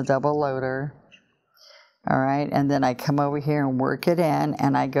brush in the double loader. All right, and then I come over here and work it in,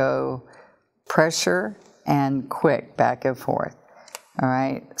 and I go pressure and quick back and forth. All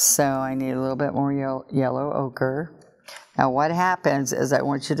right, so I need a little bit more yellow ochre. Now what happens is I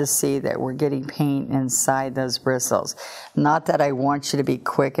want you to see that we're getting paint inside those bristles. Not that I want you to be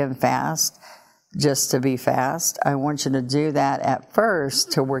quick and fast, just to be fast. I want you to do that at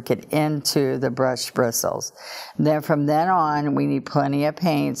first to work it into the brush bristles. Then from then on, we need plenty of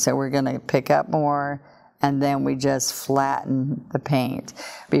paint, so we're going to pick up more, and then we just flatten the paint.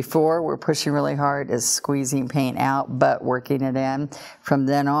 Before, we're pushing really hard is squeezing paint out, but working it in. From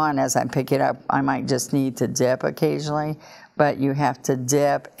then on, as I pick it up, I might just need to dip occasionally, but you have to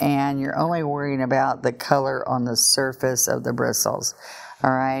dip, and you're only worrying about the color on the surface of the bristles. All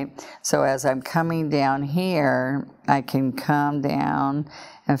right, so as I'm coming down here, I can come down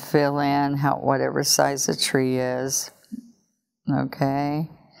and fill in whatever size the tree is. Okay,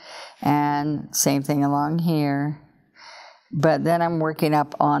 and same thing along here. But then I'm working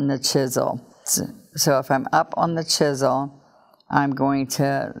up on the chisel. So if I'm up on the chisel, I'm going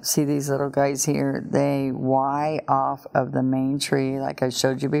to see these little guys here. They Y off of the main tree like I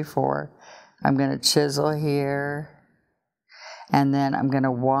showed you before. I'm going to chisel here, and then I'm going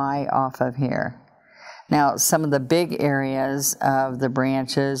to Y off of here. Now, some of the big areas of the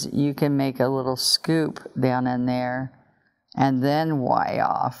branches, you can make a little scoop down in there and then Y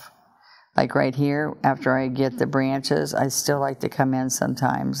off. Like right here, after I get the branches, I still like to come in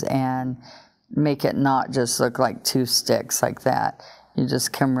sometimes and make it not just look like two sticks like that. You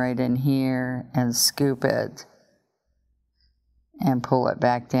just come right in here and scoop it and pull it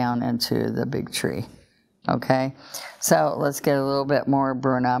back down into the big tree. Okay, so let's get a little bit more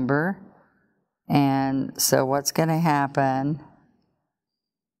burnt umber. And so what's going to happen,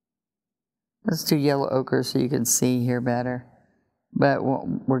 let's do yellow ochre so you can see here better. But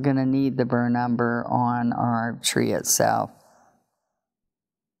we're going to need the burnt umber on our tree itself.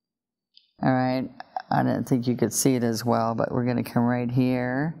 All right, I didn't think you could see it as well, but we're going to come right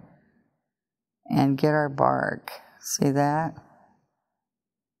here and get our bark. See that?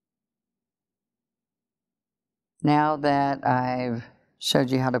 Now that I've showed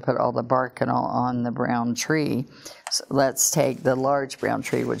you how to put all the bark and all on the brown tree, so let's take the large brown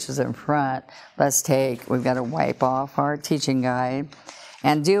tree, which is in front. We've got to wipe off our teaching guide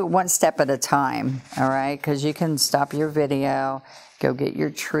and do it one step at a time, all right? Because you can stop your video, go get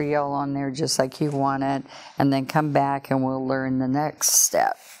your tree all on there just like you want it, and then come back and we'll learn the next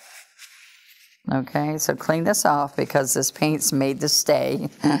step. Okay, so clean this off because this paint's made to stay,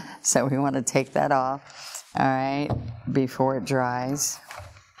 so we want to take that off. All right, before it dries.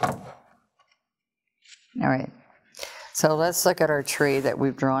 All right, so let's look at our tree that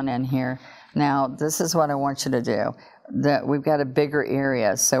we've drawn in here. Now, this is what I want you to do. We've got a bigger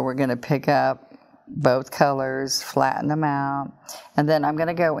area, so we're going to pick up both colors, flatten them out, and then I'm going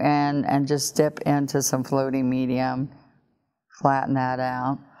to go in and just dip into some floating medium, flatten that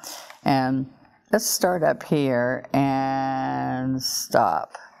out, and let's start up here and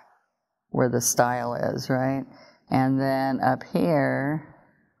stop where the style is, right? And then up here,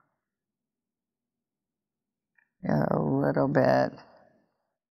 a little bit.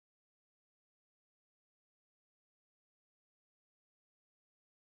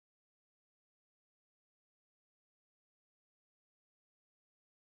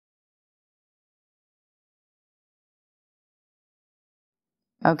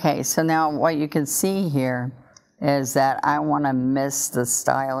 Okay, so now what you can see here is that I want to miss the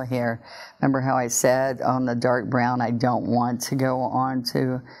style here. Remember how I said on the dark brown I don't want to go on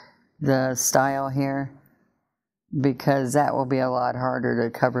to the style here? Because that will be a lot harder to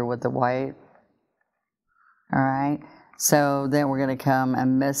cover with the white. All right, so then we're going to come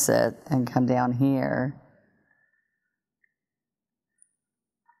and miss it and come down here.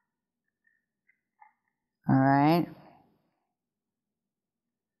 All right.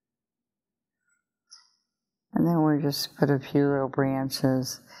 And then we'll just put a few little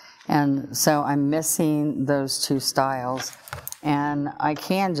branches. And so I'm missing those two styles. And I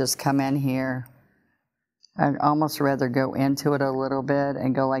can just come in here. I'd almost rather go into it a little bit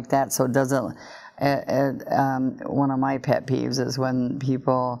and go like that so it doesn't, one of my pet peeves is when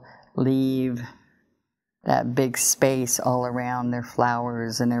people leave that big space all around their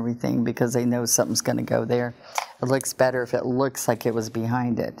flowers and everything because they know something's going to go there. It looks better if it looks like it was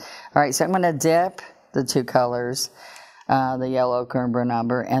behind it. All right, so I'm going to dip the two colors, the yellow ochre and brown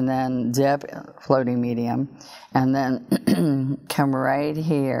umber, and then dip floating medium, and then come right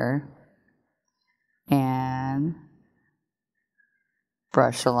here and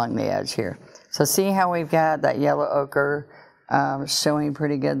brush along the edge here. So see how we've got that yellow ochre showing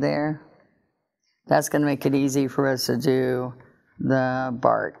pretty good there? That's going to make it easy for us to do the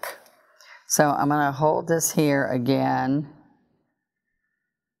bark. So I'm going to hold this here again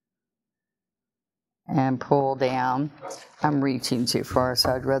and pull down. I'm reaching too far,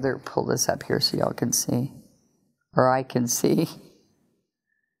 so I'd rather pull this up here so y'all can see, or I can see.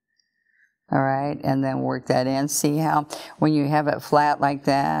 All right, and then work that in. See how when you have it flat like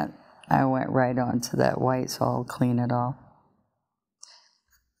that, I went right onto that white, so I'll clean it off.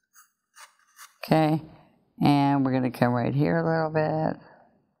 Okay, and we're going to come right here a little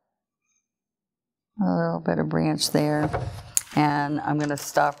bit of branch there. And I'm going to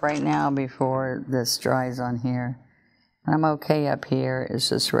stop right now before this dries on here. I'm okay up here. It's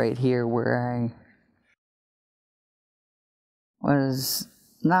just right here where I was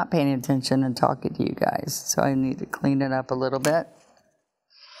not paying attention and talking to you guys. So I need to clean it up a little bit.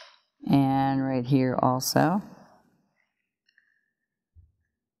 And right here also.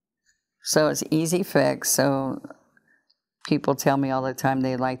 So it's easy fix. So people tell me all the time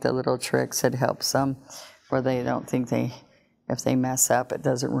they like the little tricks. It helps them, or they don't think if they mess up, it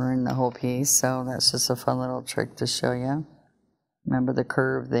doesn't ruin the whole piece. So that's just a fun little trick to show you. Remember the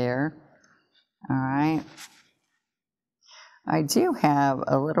curve there. All right. I do have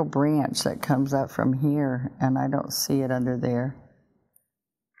a little branch that comes up from here, and I don't see it under there.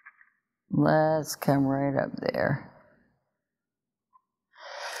 Let's come right up there.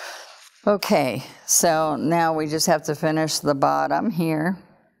 Okay, so now we just have to finish the bottom here.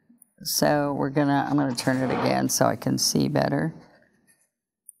 So I'm gonna turn it again so I can see better.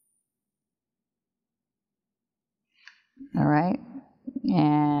 All right,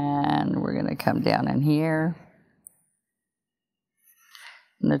 and we're gonna come down in here.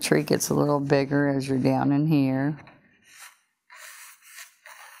 And the tree gets a little bigger as you're down in here.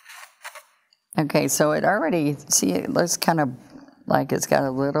 Okay, so it already, see, it looks kind of like it's got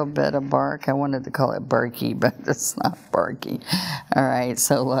a little bit of bark. I wanted to call it barky, but it's not barky. All right,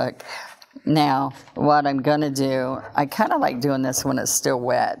 so look. Now, what I'm going to do, I kind of like doing this when it's still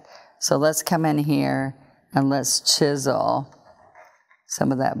wet. So let's come in here and let's chisel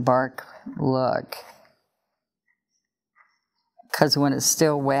some of that bark look. Because when it's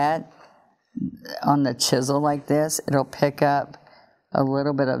still wet, on the chisel like this, it'll pick up a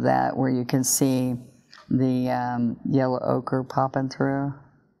little bit of that where you can see the yellow ochre popping through.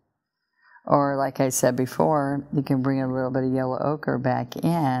 Or like I said before, you can bring a little bit of yellow ochre back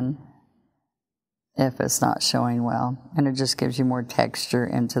in if it's not showing well. And it just gives you more texture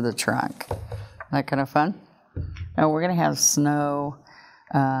into the trunk. That kind of fun? Now we're going to have snow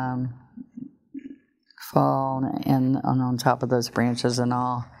fall and on top of those branches and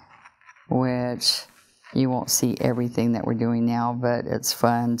all, which you won't see everything that we're doing now, but it's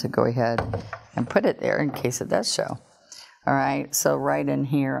fun to go ahead and put it there in case it does show. All right, so right in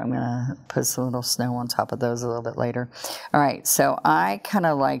here, I'm gonna put some little snow on top of those a little bit later. All right, so I kind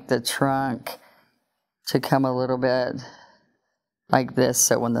of like the trunk to come a little bit like this,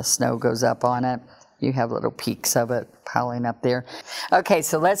 so when the snow goes up on it, you have little peaks of it piling up there. Okay,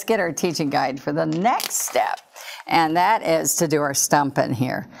 so let's get our teaching guide for the next step, and that is to do our stump in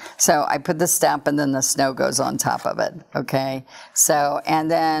here. So I put the stump and then the snow goes on top of it, okay? So,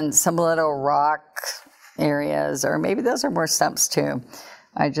 and then some little rock areas, or maybe those are more stumps too.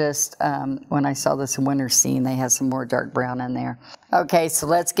 I just, when I saw this winter scene, they had some more dark brown in there. Okay, so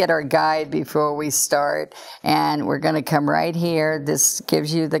let's get our guide before we start. And we're going to come right here. This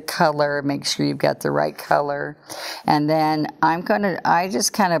gives you the color. Make sure you've got the right color. And then I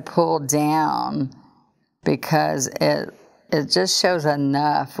just kind of pull down because it just shows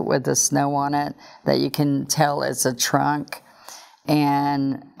enough with the snow on it that you can tell it's a trunk.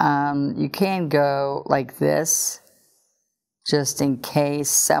 And you can go like this, just in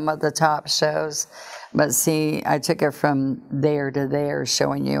case some of the top shows. But see, I took it from there to there,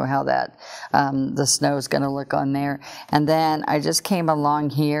 showing you how that the snow is going to look on there. And then I just came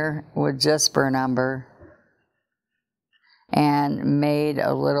along here with just burnt umber and made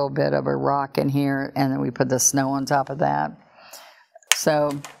a little bit of a rock in here, and then we put the snow on top of that.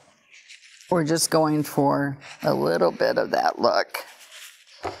 So we're just going for a little bit of that look.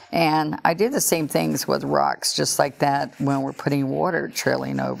 And I do the same things with rocks, just like that, when we're putting water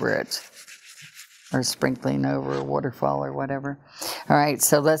trailing over it or sprinkling over a waterfall or whatever. All right,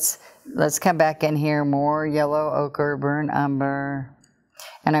 so let's come back in here. More yellow ochre, burnt umber.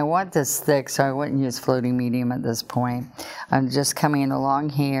 And I want this thick, so I wouldn't use floating medium at this point. I'm just coming along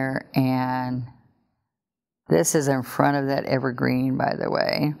here, and this is in front of that evergreen, by the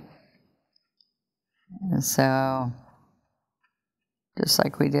way. And so just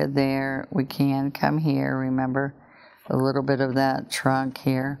like we did there, we can come here, remember, a little bit of that trunk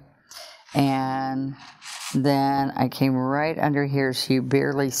here. And then I came right under here so you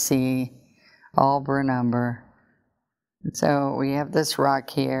barely see all burnt umber. So we have this rock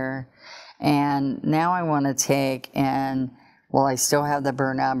here. And now I want to take and, well, I still have the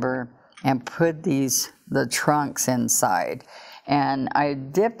burnt umber, and put the trunks inside. And I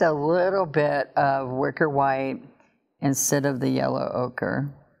dipped a little bit of wicker white instead of the yellow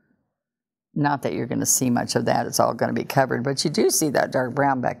ochre. Not that you're going to see much of that, it's all going to be covered, but you do see that dark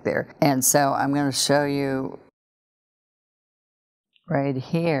brown back there. And so I'm going to show you right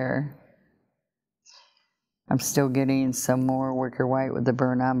here. I'm still getting some more wicker white with the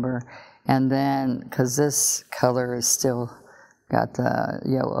burnt umber. And then, because this color is still got the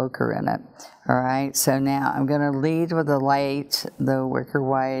yellow ochre in it. All right, so now I'm going to lead with the light, the wicker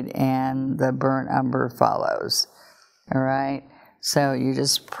white, and the burnt umber follows. All right, so you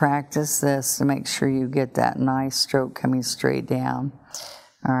just practice this to make sure you get that nice stroke coming straight down.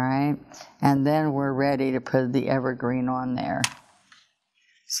 All right, and then we're ready to put the evergreen on there.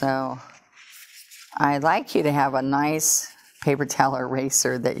 So I'd like you to have a nice paper towel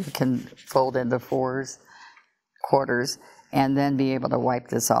eraser that you can fold into quarters, and then be able to wipe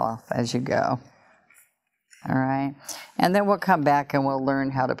this off as you go. All right, and then we'll come back and we'll learn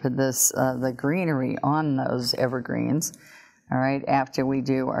how to put this, the greenery on those evergreens, all right, after we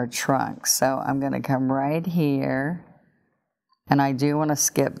do our trunk. So I'm going to come right here, and I do want to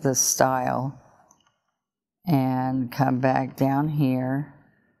skip this style and come back down here.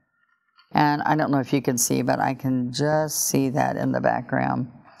 And I don't know if you can see, but I can just see that in the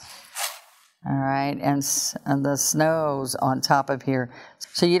background. All right, and the snow's on top of here,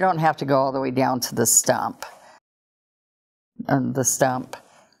 so you don't have to go all the way down to the stump.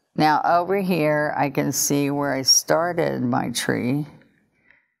 Now over here, I can see where I started my tree,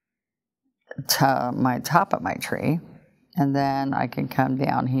 my top of my tree, and then I can come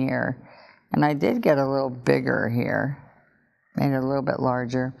down here. And I did get a little bigger here, made it a little bit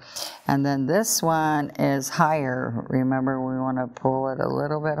larger. And then this one is higher. Remember, we want to pull it a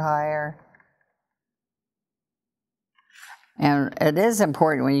little bit higher. And it is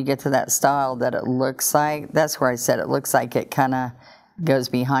important when you get to that style that it looks like, that's where I said it looks like it kind of goes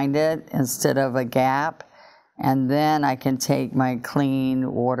behind it instead of a gap. And then I can take my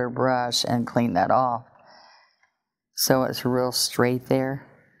clean water brush and clean that off, so it's real straight there.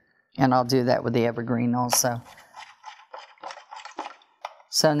 And I'll do that with the evergreen also.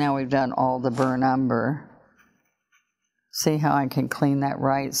 So now we've done all the burnt umber. See how I can clean that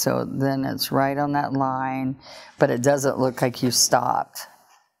right, so then it's right on that line, but it doesn't look like you stopped.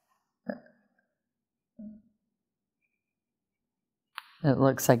 It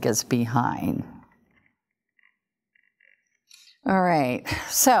looks like it's behind. All right,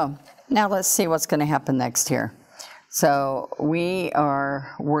 so now let's see what's going to happen next here. So we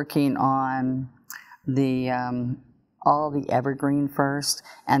are working on the all the evergreen first,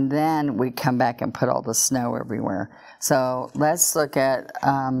 and then we come back and put all the snow everywhere. So let's look at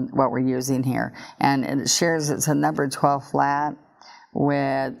what we're using here. And it shares, it's a number 12 flat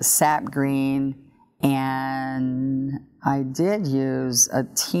with sap green, and I did use a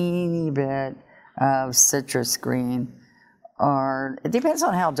teeny bit of citrus green, or it depends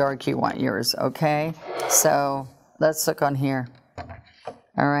on how dark you want yours, okay? So let's look on here.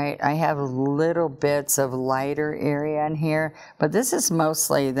 All right, I have little bits of lighter area in here, but this is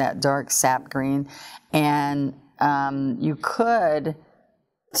mostly that dark sap green, and you could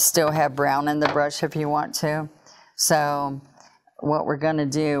still have brown in the brush if you want to. So what we're going to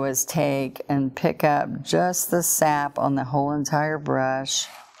do is take and pick up just the sap on the whole entire brush,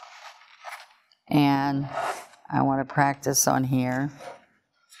 and I want to practice on here.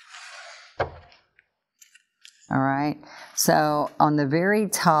 All right, so on the very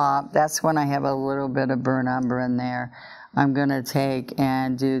top, that's when I have a little bit of burnt umber in there. I'm going to take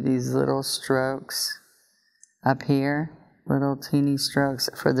and do these little strokes up here, little teeny strokes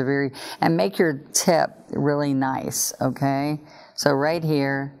for the very, and make your tip really nice, okay? So right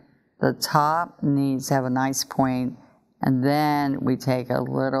here, the top needs to have a nice point, and then we take a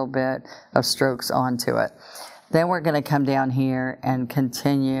little bit of strokes onto it. Then we're going to come down here and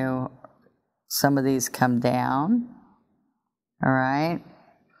continue. Some of these come down, all right,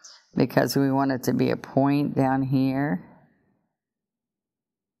 because we want it to be a point down here.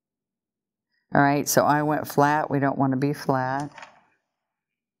 All right, so I went flat. We don't want to be flat.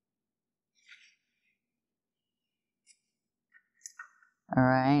 All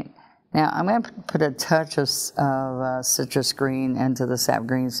right, now I'm going to put a touch of citrus green into the sap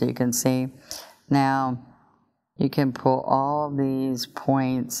green so you can see. Now, you can pull all these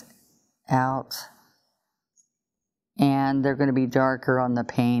points out, and they're going to be darker on the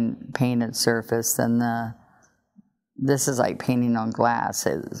painted surface than this is like painting on glass.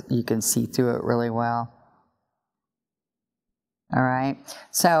 You can see through it really well. All right,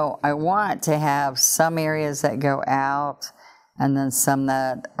 so I want to have some areas that go out and then some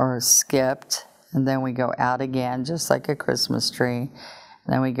that are skipped, and then we go out again, just like a Christmas tree.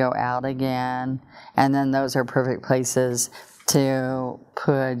 Then we go out again, and then those are perfect places to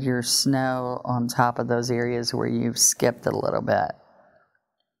put your snow on top of those areas where you've skipped a little bit.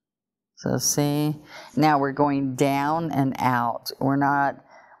 So see, now we're going down and out. We're not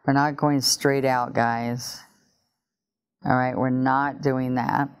going straight out, guys. All right, we're not doing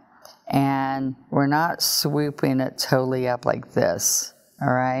that. And we're not swooping it totally up like this,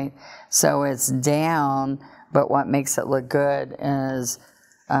 all right? So it's down, but what makes it look good is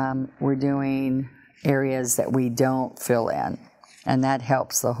we're doing areas that we don't fill in, and that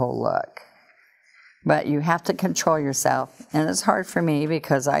helps the whole look. But you have to control yourself, and it's hard for me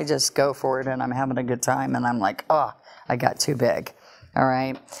because I just go for it and I'm having a good time and I'm like, oh, I got too big, all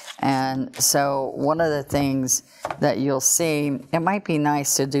right? And so one of the things that you'll see, it might be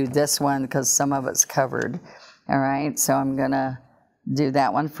nice to do this one because some of it's covered, all right? So I'm gonna do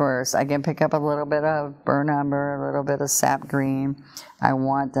that one first. I can pick up a little bit of burnt umber, a little bit of sap green. I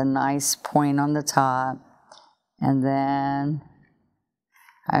want the nice point on the top, and then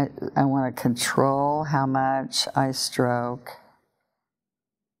I want to control how much I stroke.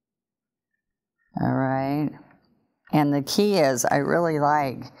 All right. And the key is I really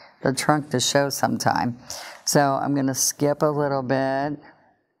like the trunk to show sometime. So I'm going to skip a little bit,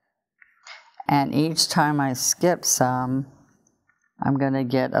 and each time I skip some, I'm going to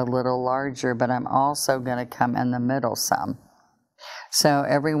get a little larger, but I'm also going to come in the middle some. So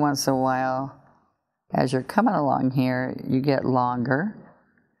every once in a while, as you're coming along here, you get longer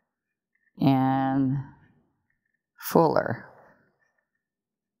and fuller.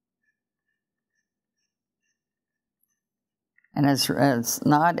 And it's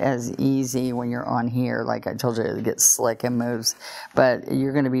not as easy when you're on here, like I told you, it gets slick and moves, but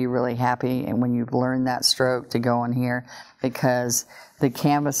you're going to be really happy and when you've learned that stroke to go on here, because the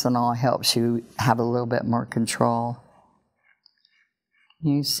canvas and all helps you have a little bit more control.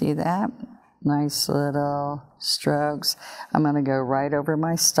 You see that? Nice little strokes. I'm going to go right over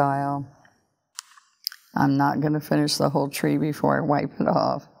my style. I'm not going to finish the whole tree before I wipe it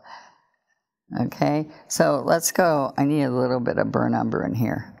off. Okay, so let's go. I need a little bit of burnt umber in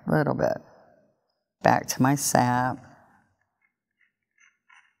here, a little bit. Back to my sap.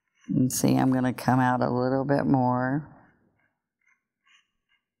 And see, I'm going to come out a little bit more.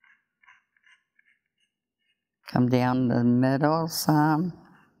 Come down the middle some.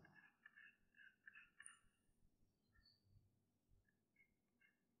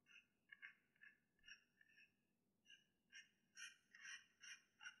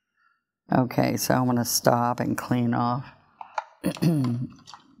 Okay, so I'm going to stop and clean off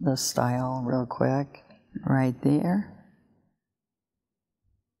the style real quick right there.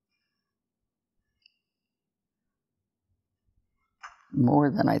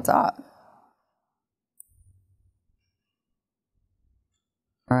 More than I thought.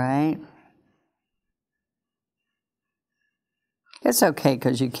 All right. It's okay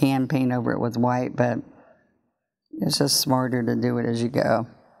because you can paint over it with white, but it's just smarter to do it as you go.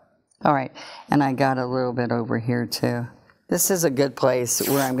 All right, and I got a little bit over here too. This is a good place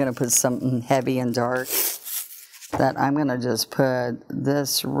where I'm going to put something heavy and dark. That I'm going to just put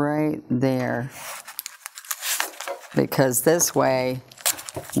this right there, because this way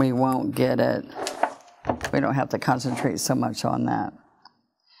we won't get it. We don't have to concentrate so much on that.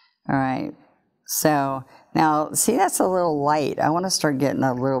 All right, so now see, that's a little light. I want to start getting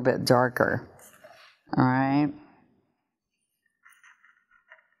a little bit darker. All right.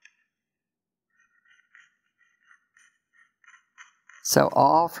 So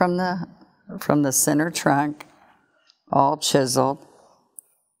all from the center trunk, all chiseled.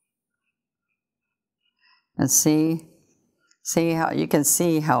 And see how you can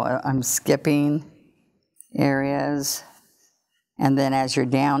see how I'm skipping areas. And then as you're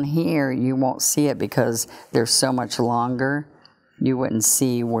down here, you won't see it because they're so much longer. You wouldn't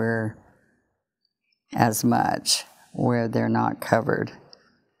see where as much where they're not covered,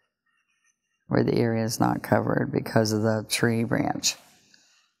 where the area is not covered because of the tree branch.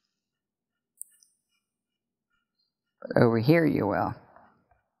 But over here you will.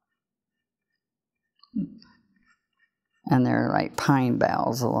 And there are like pine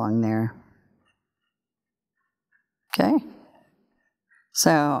boughs along there. Okay.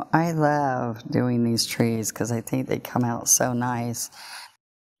 So I love doing these trees because I think they come out so nice.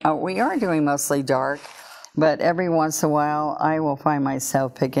 We are doing mostly dark, but every once in a while I will find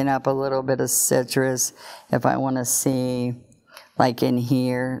myself picking up a little bit of citrus if I want to see, like in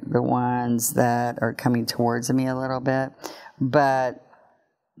here, the ones that are coming towards me a little bit. But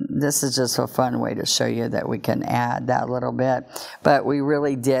this is just a fun way to show you that we can add that little bit. But we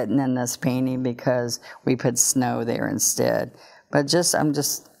really didn't in this painting because we put snow there instead. But I'm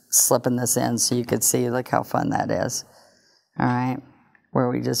just slipping this in so you could see, look how fun that is. All right, where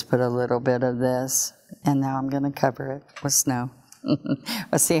we just put a little bit of this, and now I'm going to cover it with snow.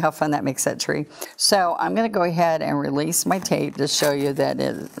 Let's see how fun that makes that tree. So I'm going to go ahead and release my tape to show you that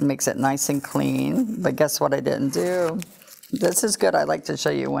it makes it nice and clean. But guess what I didn't do? This is good. I like to show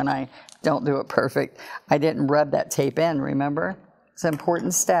you when I don't do it perfect. I didn't rub that tape in, remember? It's an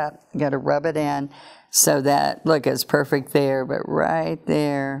important step. You got to rub it in so that, look, it's perfect there, but right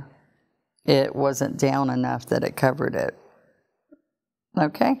there, it wasn't down enough that it covered it.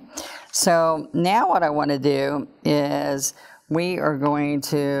 Okay? So now what I want to do is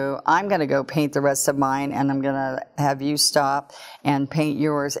I'm going to go paint the rest of mine, and I'm going to have you stop and paint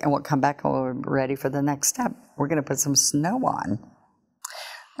yours, and we'll come back and we're ready for the next step. We're going to put some snow on.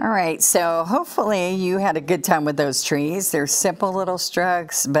 All right, so hopefully you had a good time with those trees. They're simple little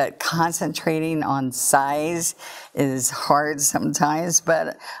strokes, but concentrating on size is hard sometimes,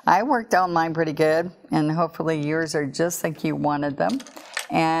 but I worked on mine pretty good, and hopefully yours are just like you wanted them.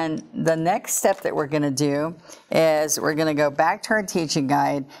 And the next step that we're going to do is we're going to go back to our teaching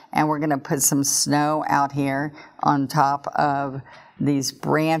guide, and we're going to put some snow out here on top of these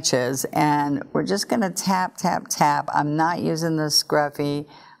branches, and we're just going to tap, tap, tap. I'm not using the scruffy.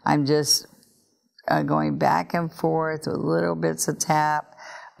 I'm just going back and forth with little bits of tap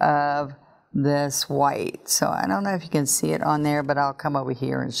of this white. So I don't know if you can see it on there, but I'll come over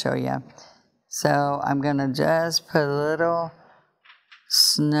here and show you. So I'm going to just put a little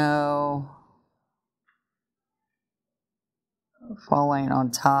snow falling on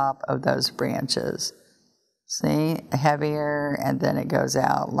top of those branches. See, heavier, and then it goes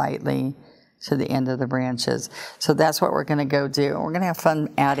out lightly to the end of the branches. So that's what we're going to go do. We're going to have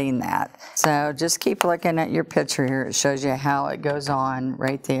fun adding that. So just keep looking at your picture here. It shows you how it goes on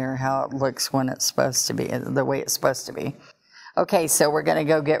right there, how it looks when it's supposed to be, the way it's supposed to be. Okay, so we're going to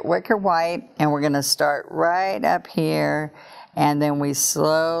go get wicker white, and we're going to start right up here, and then we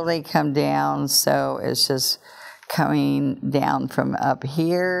slowly come down, so it's just coming down from up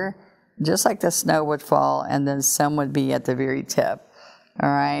here, just like the snow would fall, and then some would be at the very tip. All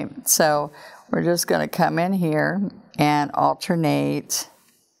right, so we're just going to come in here and alternate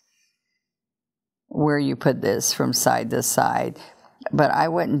where you put this from side to side. But I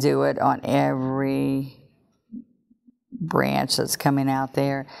wouldn't do it on every branch that's coming out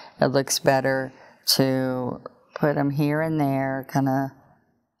there. It looks better to put them here and there kind of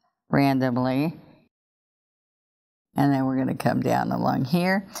randomly. And then we're going to come down along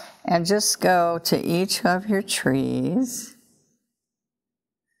here and just go to each of your trees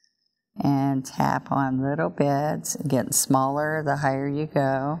and tap on little bits, getting smaller the higher you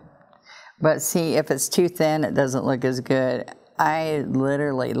go. But see, if it's too thin, it doesn't look as good. I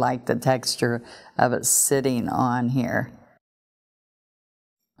literally like the texture of it sitting on here,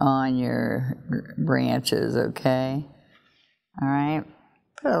 on your branches, okay? All right,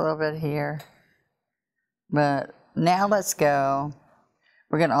 put a little bit here. But now let's go.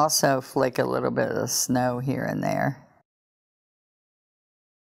 We're going to also flick a little bit of snow here and there.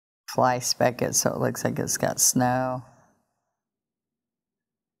 Fly speck it so it looks like it's got snow.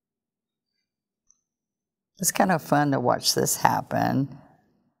 It's kind of fun to watch this happen.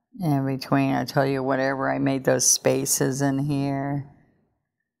 In between, I tell you, whatever, I made those spaces in here.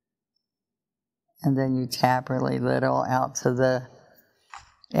 And then you tap really little out to the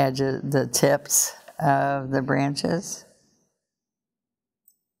edges, the tips of the branches.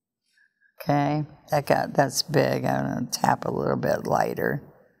 Okay, that's big. I'm going to tap a little bit lighter.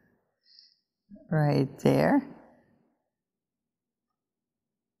 Right there.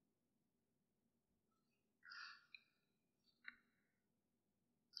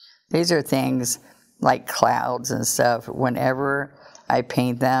 These are things like clouds and stuff. Whenever I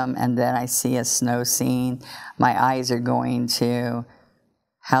paint them and then I see a snow scene, my eyes are going to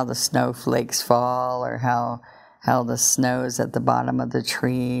how the snowflakes fall or how the snow's at the bottom of the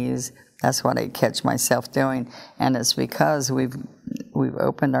trees. That's what I catch myself doing. And it's because we've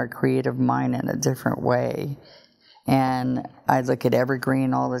opened our creative mind in a different way. And I look at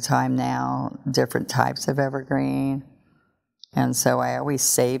evergreen all the time now, different types of evergreen. And so I always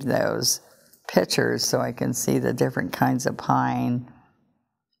save those pictures so I can see the different kinds of pine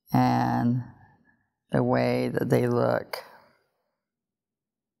and the way that they look.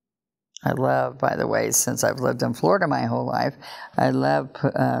 I love, by the way, since I've lived in Florida my whole life, I love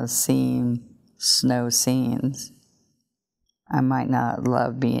seeing snow scenes. I might not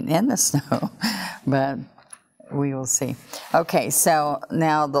love being in the snow, but we will see. Okay, so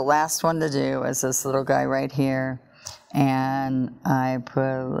now the last one to do is this little guy right here. And I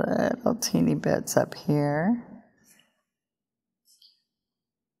put little teeny bits up here.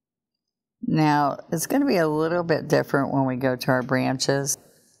 Now, it's going to be a little bit different when we go to our branches,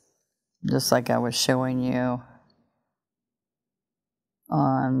 just like I was showing you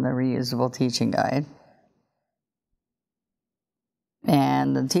on the reusable teaching guide.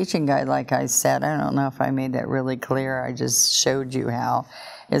 And the teaching guide, like I said, I don't know if I made that really clear, I just showed you how,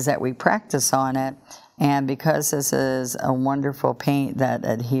 is that we practice on it. And because this is a wonderful paint that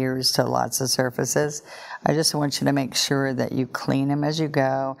adheres to lots of surfaces, I just want you to make sure that you clean them as you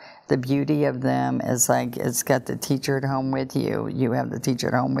go. The beauty of them is like it's got the teacher at home with you. You have the teacher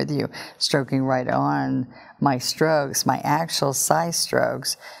at home with you, stroking right on my strokes, my actual size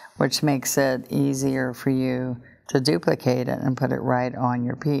strokes, which makes it easier for you to duplicate it and put it right on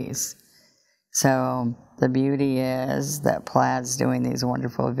your piece. So the beauty is that Plaid's doing these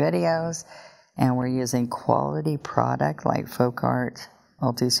wonderful videos, and we're using quality product like FolkArt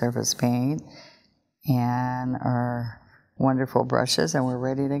multi-surface paint and our wonderful brushes, and we're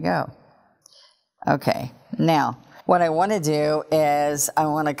ready to go. Okay, now what I want to do is I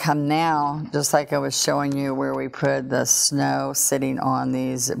want to come now, just like I was showing you where we put the snow sitting on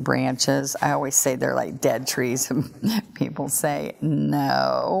these branches. I always say they're like dead trees. People say,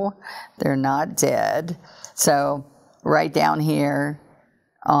 no, they're not dead. So right down here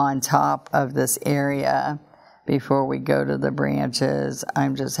on top of this area, before we go to the branches,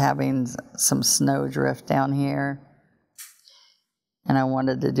 I'm just having some snow drift down here. And I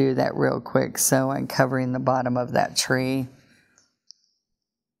wanted to do that real quick, so I'm covering the bottom of that tree,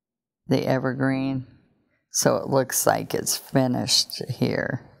 the evergreen, so it looks like it's finished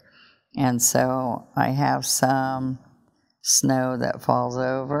here. And so I have some snow that falls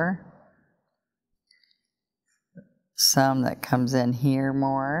over, some that comes in here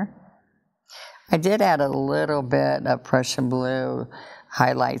more. I did add a little bit of Prussian blue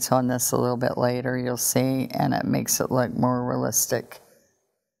highlights on this a little bit later, you'll see, and it makes it look more realistic.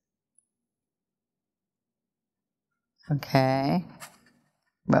 Okay,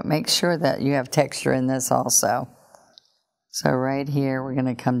 but make sure that you have texture in this also. So right here, we're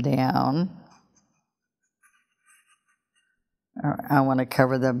going to come down. I want to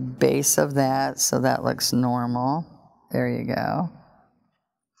cover the base of that so that looks normal. There you go.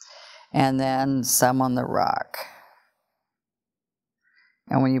 And then some on the rock.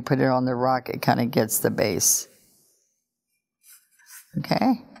 And when you put it on the rock, it kind of gets the base.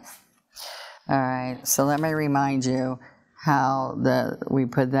 Okay? All right, so let me remind you how we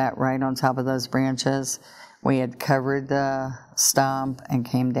put that right on top of those branches. We had covered the stump and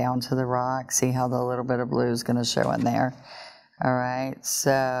came down to the rock. See how the little bit of blue is going to show in there. All right,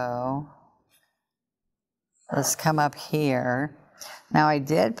 so let's come up here. Now I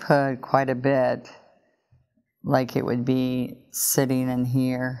did put quite a bit, like it would be sitting in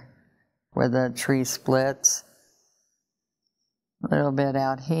here where the tree splits. A little bit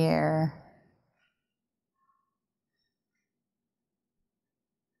out here.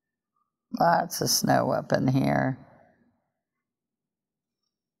 Lots of snow up in here.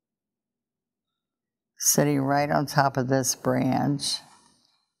 Sitting right on top of this branch.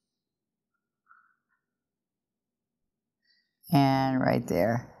 And right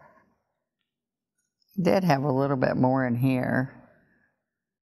there. Did have a little bit more in here.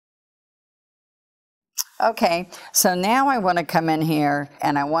 Okay, so now I want to come in here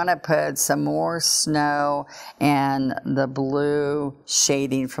and I want to put some more snow and the blue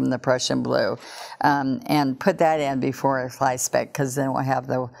shading from the Prussian blue and put that in before I fly speck, because then we'll have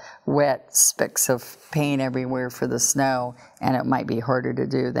the wet specks of paint everywhere for the snow and it might be harder to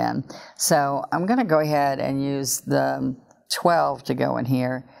do then. So I'm going to go ahead and use the 12 to go in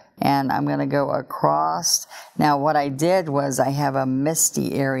here. And I'm going to go across. Now what I did was I have a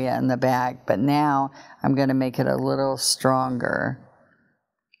misty area in the back, but now I'm going to make it a little stronger.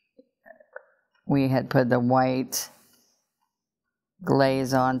 We had put the white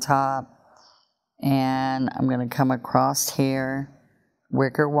glaze on top, and I'm going to come across here,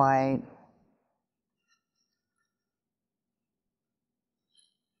 wicker white,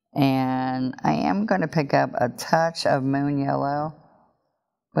 and I am going to pick up a touch of moon yellow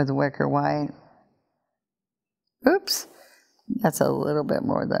with wicker white. Oops, that's a little bit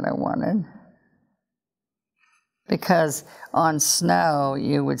more than I wanted. Because on snow,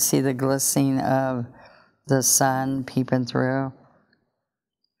 you would see the glistening of the sun peeping through.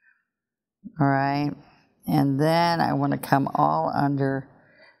 All right, and then I want to come all under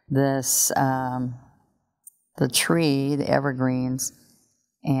this, the tree, the evergreens,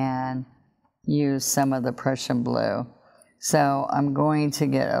 and use some of the Prussian blue. So I'm going to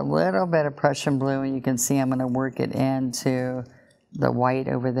get a little bit of Prussian blue, and you can see I'm going to work it into the white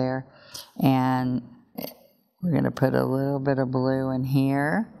over there. And we're going to put a little bit of blue in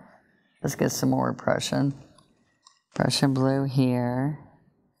here. Let's get some more Prussian blue here.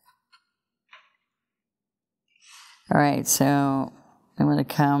 All right, so I'm going to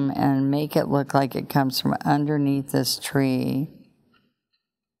come and make it look like it comes from underneath this tree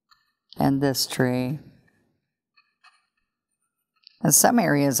and this tree. In some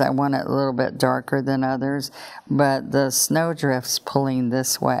areas I want it a little bit darker than others, but the snowdrift's pulling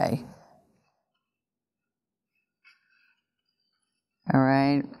this way. All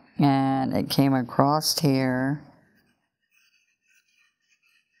right, and it came across here.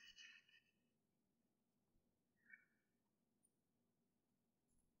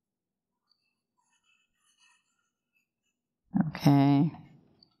 Okay.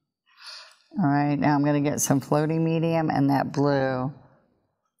 All right, now I'm going to get some floating medium and that blue.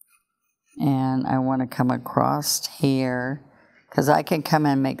 And I want to come across here, because I can come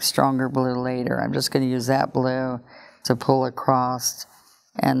and make stronger blue later. I'm just going to use that blue to pull across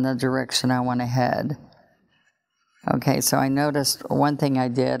in the direction I want to head. Okay, so I noticed one thing I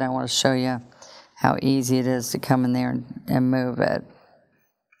did. I want to show you how easy it is to come in there and move it.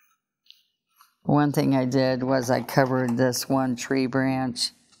 One thing I did was I covered this one tree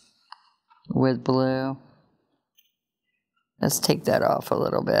branch with blue. Let's take that off a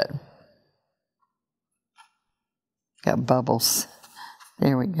little bit. Got bubbles.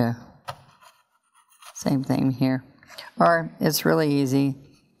 There we go. Same thing here. Or it's really easy.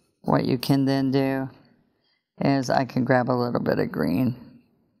 What you can then do is I can grab a little bit of green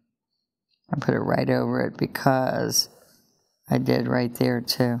and put it right over it, because I did right there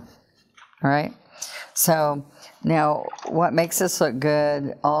too. All right? So now what makes this look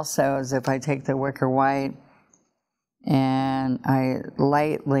good also is if I take the wicker white and I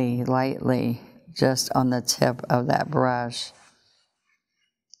lightly, just on the tip of that brush,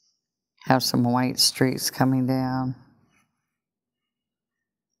 have some white streaks coming down.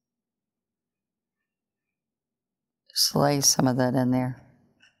 Just lay some of that in there.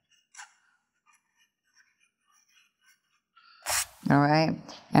 All right,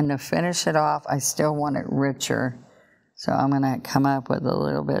 and to finish it off, I still want it richer. So I'm going to come up with a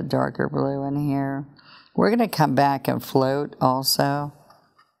little bit darker blue in here. We're going to come back and float also.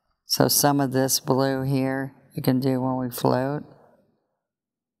 So some of this blue here you can do when we float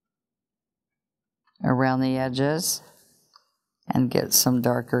around the edges and get some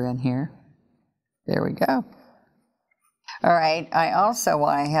darker in here. There we go. All right, I also, while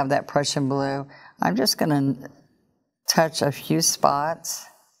I have that Prussian blue, I'm just going to touch a few spots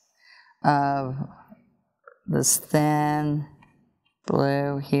of this thin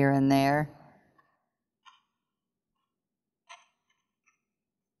blue here and there.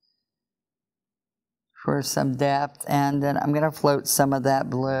 For some depth, and then I'm going to float some of that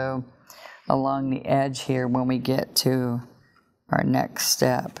blue along the edge here when we get to our next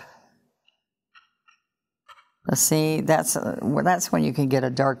step. Let's see, that's when you can get a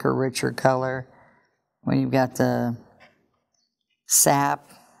darker, richer color, when you've got the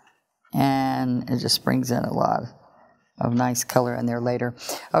sap, and it just brings in a lot of nice color in there later.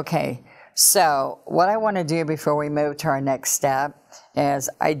 Okay, so what I want to do before we move to our next step is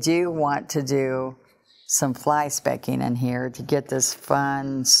I do want to do some fly specking in here to get this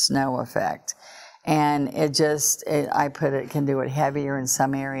fun snow effect. And can do it heavier in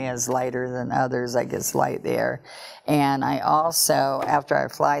some areas, lighter than others. I guess light there. And I also, after I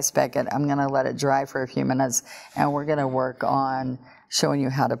fly speck it, I'm gonna let it dry for a few minutes, and we're gonna work on showing you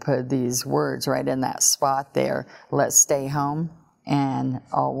how to put these words right in that spot there. Let's stay home and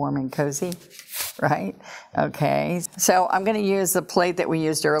all warm and cozy, right? Okay, so I'm going to use the plate that we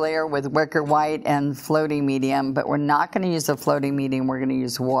used earlier with wicker white and floating medium, but we're not going to use the floating medium, we're going to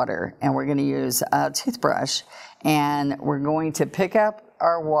use water, and we're going to use a toothbrush, and we're going to pick up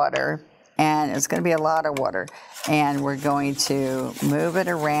our water, and it's going to be a lot of water, and we're going to move it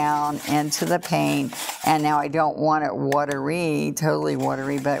around into the paint. And now I don't want it watery, totally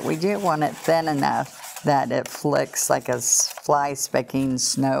watery, but we do want it thin enough that it flicks like a fly specking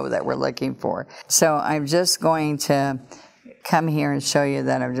snow that we're looking for. So I'm just going to come here and show you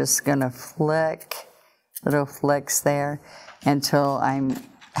that I'm just going to flick little flicks there until I'm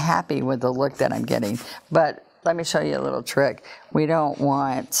happy with the look that I'm getting. But let me show you a little trick. We don't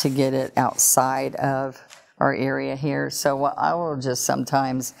want to get it outside of our area here. So what I will just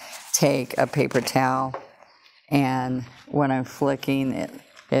sometimes take a paper towel, and when I'm flicking it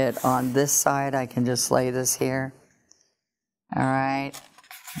on this side, I can just lay this here. All right,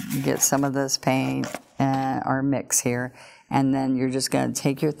 get some of this paint and our mix here, and then you're just going to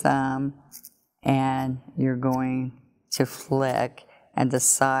take your thumb and you're going to flick and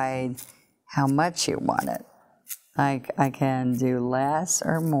decide how much you want it. I can do less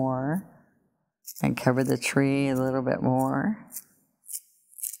or more and cover the tree a little bit more.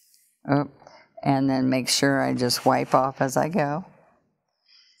 Oh, and then make sure I just wipe off as I go.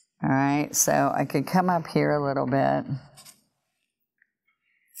 All right, so I could come up here a little bit.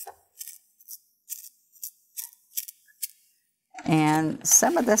 And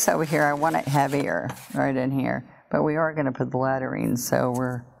some of this over here, I want it heavier right in here, but we are going to put the lettering, so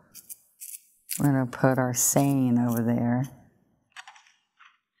we're going to put our saying over there.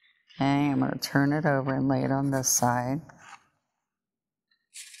 Okay, I'm going to turn it over and lay it on this side.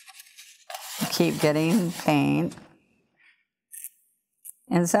 Keep getting paint.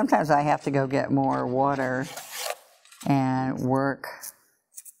 And sometimes I have to go get more water and work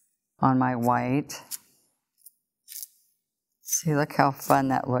on my white. See, look how fun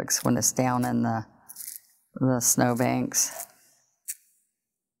that looks when it's down in the snowbanks.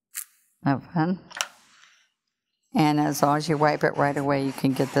 Isn't that fun? And as long as you wipe it right away, you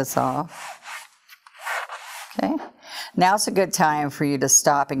can get this off. Okay. Now's a good time for you to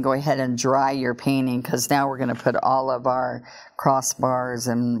stop and go ahead and dry your painting, because now we're going to put all of our crossbars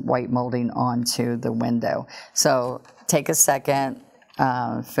and white molding onto the window. So take a second,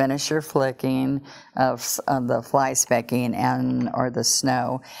 finish your flicking of the fly specking or the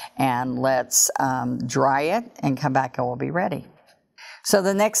snow, and let's dry it and come back and we'll be ready. So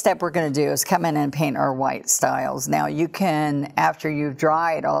the next step we're going to do is come in and paint our white stiles. Now you can, after you've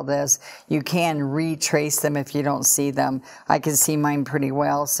dried all this, you can retrace them if you don't see them. I can see mine pretty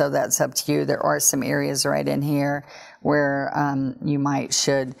well, so that's up to you. There are some areas right in here where you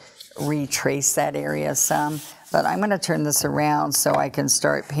should retrace that area some. But I'm going to turn this around so I can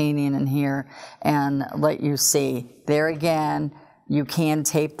start painting in here and let you see. There again, you can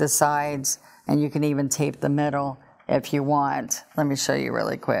tape the sides, and you can even tape the middle if you want. Let me show you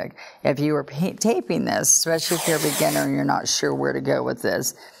really quick. If you were taping this, especially if you're a beginner and you're not sure where to go with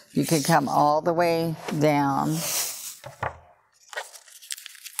this, you can come all the way down,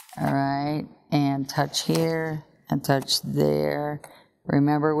 all right, and touch here and touch there.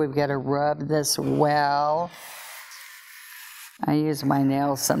 Remember, we've got to rub this well. I use my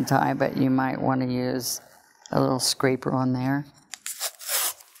nails sometimes, but you might want to use a little scraper on there.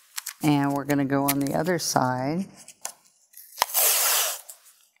 And we're going to go on the other side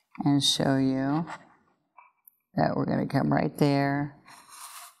and show you that we're going to come right there,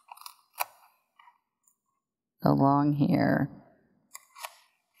 along here,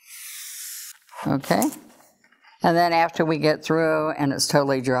 Okay. And then after we get through and it's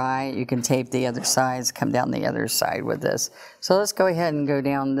totally dry, you can tape the other sides, come down the other side with this. So let's go ahead and go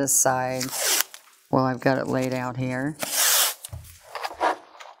down this side while I've got it laid out here.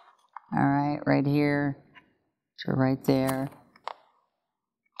 All right, right here to right there.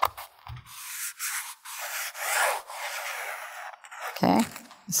 Okay,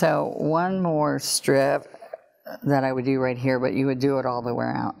 so one more strip that I would do right here, but you would do it all the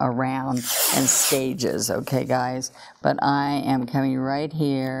way around in stages, okay guys? But I am coming right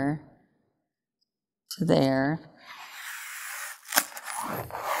here to there.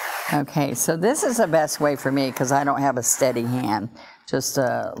 Okay, so this is the best way for me because I don't have a steady hand. Just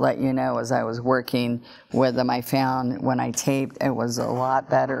to let you know, as I was working with them, I found when I taped it was a lot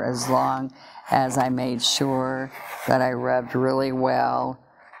better as long as I made sure that I rubbed really well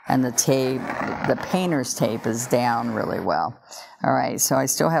and the tape, the painter's tape is down really well. All right, so I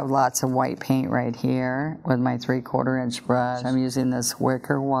still have lots of white paint right here with my 3/4 inch brush. I'm using this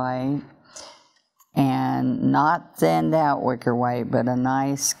wicker white, and not thinned out wicker white, but a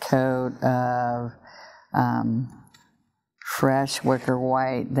nice coat of fresh wicker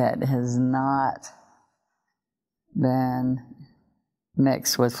white that has not been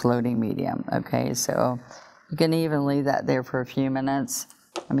mixed with floating medium. Okay, so you can even leave that there for a few minutes.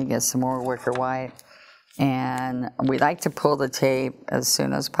 Let me get some more wicker white. And we like to pull the tape as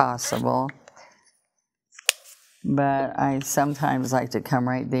soon as possible, but I sometimes like to come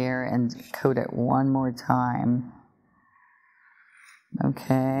right there and coat it one more time.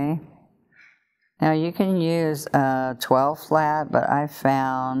 Okay. Now you can use a 12 flat, but I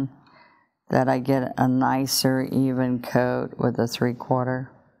found that I get a nicer even coat with a 3/4.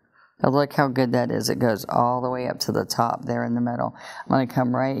 But look how good that is. It goes all the way up to the top there in the middle. I'm going to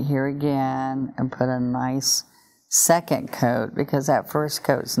come right here again and put a nice second coat because that first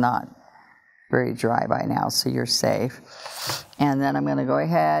coat's not very dry by now, so you're safe. And then I'm going to go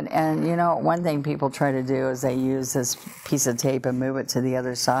ahead and, you know, one thing people try to do is they use this piece of tape and move it to the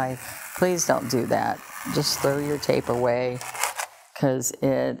other side. Please don't do that. Just throw your tape away because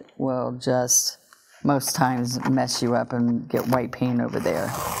it will just most times mess you up and get white paint over there.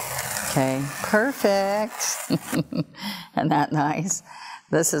 Okay, perfect. Isn't that nice?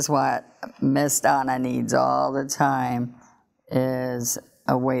 This is what Miss Donna needs all the time, is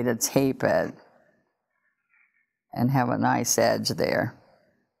a way to tape it and have a nice edge there.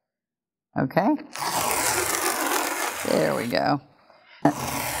 Okay? There we go.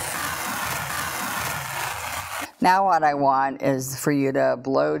 Now what I want is for you to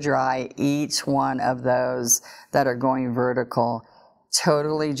blow dry each one of those that are going vertical,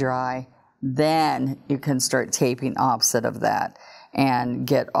 totally dry. Then you can start taping opposite of that and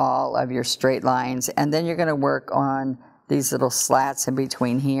get all of your straight lines. And then you're going to work on these little slats in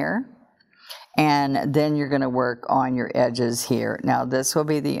between here. And then you're going to work on your edges here. Now this will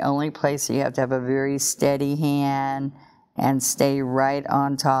be the only place you have to have a very steady hand and stay right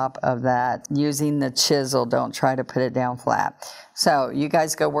on top of that. Using the chisel, don't try to put it down flat. So you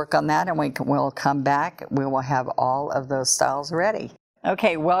guys go work on that and we'll come back. We will have all of those styles ready.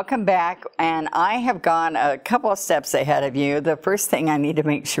 Okay, welcome back, and I have gone a couple of steps ahead of you. The first thing I need to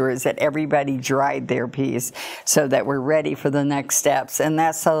make sure is that everybody dried their piece so that we're ready for the next steps, and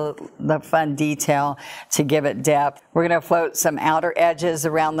that's the fun detail to give it depth. We're going to float some outer edges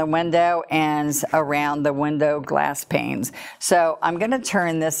around the window and around the window glass panes. So I'm going to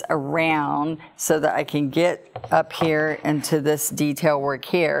turn this around so that I can get up here into this detail work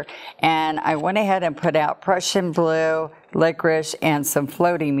here, and I went ahead and put out Prussian blue, licorice, and some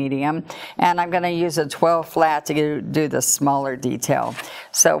floating medium, and I'm going to use a 12 flat to do the smaller detail.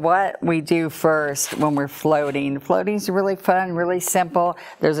 So what we do first when we're floating is really fun, really simple.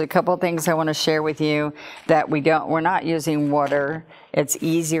 There's a couple things I want to share with you that we're not using water. It's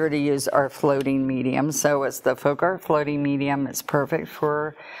easier to use our floating medium. So it's the FolkArt floating medium. It's perfect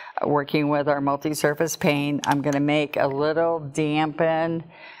for working with our multi-surface paint. I'm going to make a little dampened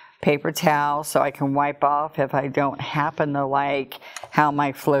paper towel so I can wipe off if I don't happen to like how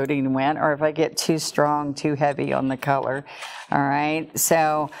my floating went, or if I get too strong, too heavy on the color. All right,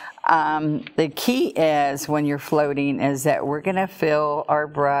 so the key is when you're floating is that we're going to fill our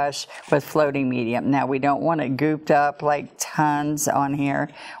brush with floating medium. Now we don't want it gooped up like tons on here.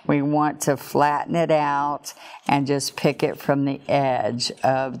 We want to flatten it out and just pick it from the edge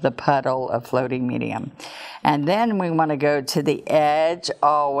of the puddle of floating medium. And then we want to go to the edge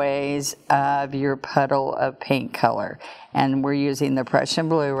always of your puddle of paint color. And we're using the Prussian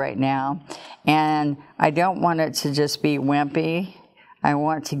blue right now. And I don't want it to just be wimpy. I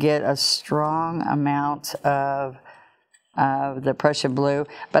want to get a strong amount of of the Prussian blue,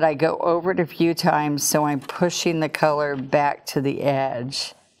 but I go over it a few times so I'm pushing the color back to the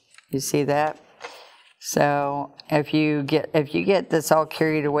edge. You see that? So if you get this all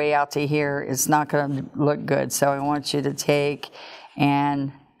carried away out to here, it's not going to look good. So I want you to take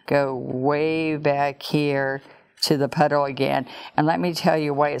and go way back here to the puddle again. And let me tell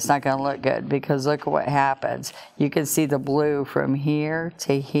you why it's not going to look good, because look at what happens. You can see the blue from here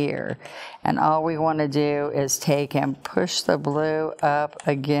to here. And all we want to do is take and push the blue up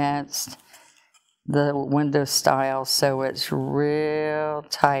against the window style so it's real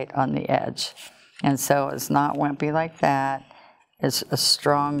tight on the edge. And so it's not wimpy like that. It's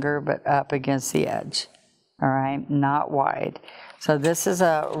stronger but up against the edge. All right, not wide. So this is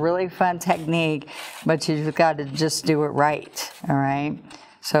a really fun technique, but you've got to just do it right, all right?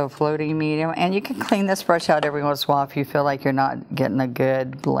 So floating medium, and you can clean this brush out every once in a while if you feel like you're not getting a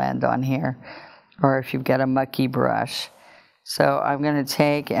good blend on here, or if you've got a mucky brush. So I'm going to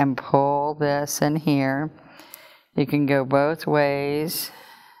take and pull this in here. You can go both ways.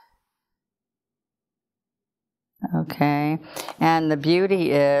 Okay, and the beauty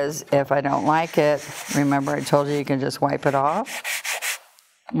is, if I don't like it, remember I told you you can just wipe it off.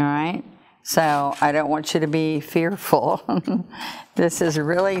 All right, so I don't want you to be fearful. This is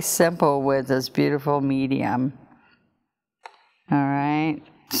really simple with this beautiful medium. All right,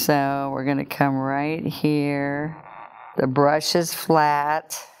 so we're going to come right here. The brush is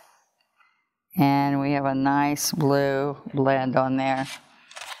flat, and we have a nice blue blend on there.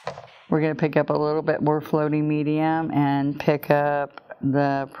 We're going to pick up a little bit more floating medium and pick up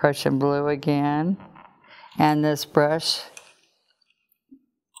the Prussian blue again. And this brush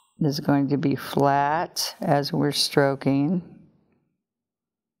is going to be flat as we're stroking.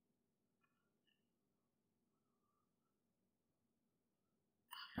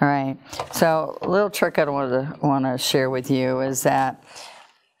 All right, so a little trick I want to share with you is that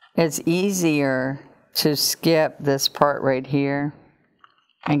it's easier to skip this part right here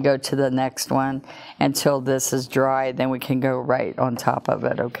and go to the next one until this is dry, then we can go right on top of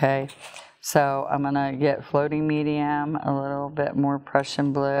it, okay? So I'm gonna get floating medium, a little bit more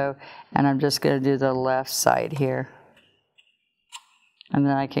Prussian blue, and I'm just gonna do the left side here. And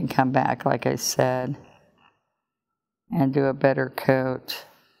then I can come back, like I said, and do a better coat.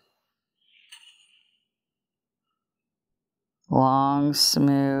 Long,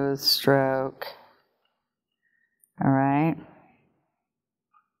 smooth stroke. All right.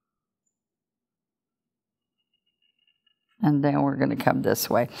 And then we're going to come this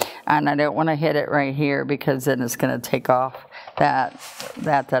way. And I don't want to hit it right here because then it's going to take off that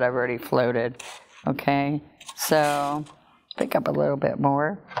I've already floated. Okay, so pick up a little bit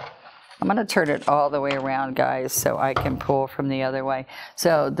more. I'm going to turn it all the way around, guys, so I can pull from the other way.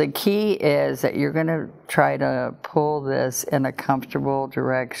 So the key is that you're going to try to pull this in a comfortable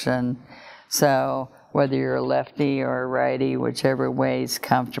direction. So whether you're a lefty or a righty, whichever way is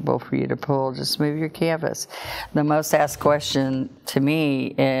comfortable for you to pull, just move your canvas. The most asked question to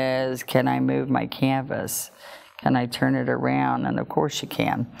me is, can I move my canvas? Can I turn it around? And of course you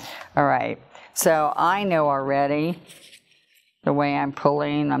can. All right, so I know already the way I'm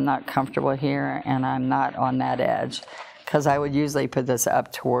pulling, I'm not comfortable here and I'm not on that edge, because I would usually put this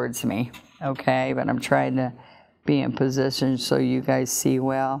up towards me, okay? But I'm trying to be in position so you guys see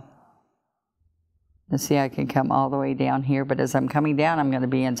well. And see, I can come all the way down here, but as I'm coming down, I'm going to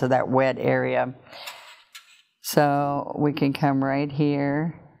be into that wet area. So we can come right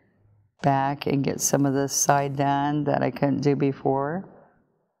here, back, and get some of this side done that I couldn't do before.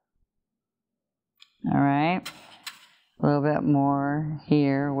 All right. A little bit more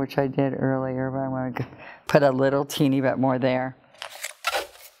here, which I did earlier, but I want to put a little teeny bit more there.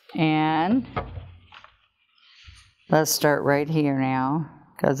 And let's start right here now,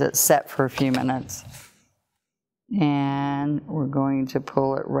 because it's set for a few minutes. And we're going to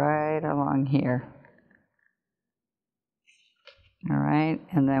pull it right along here. All right,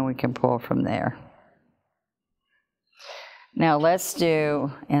 and then we can pull from there. Now let's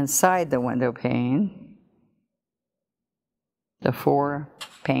do inside the window pane, the 4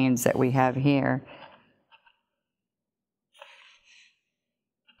 panes that we have here.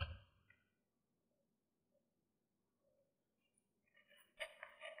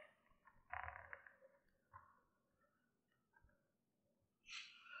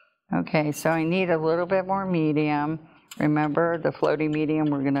 Okay, so I need a little bit more medium. Remember the floating medium,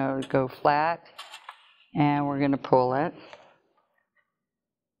 we're going to go flat and we're going to pull it.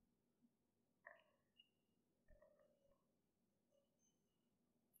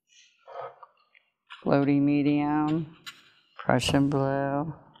 Floating medium, Prussian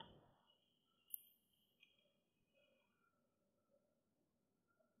blue.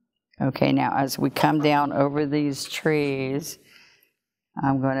 Okay, now as we come down over these trees,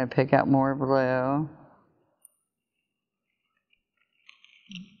 I'm going to pick up more blue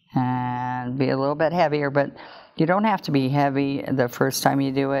and be a little bit heavier, but you don't have to be heavy the first time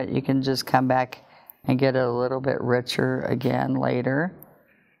you do it. You can just come back and get it a little bit richer again later.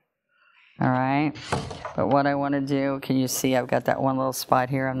 All right, but what I want to do, can you see I've got that one little spot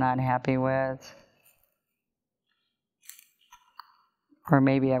here I'm not happy with? Or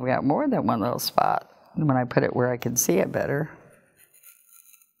maybe I've got more than one little spot when I put it where I can see it better.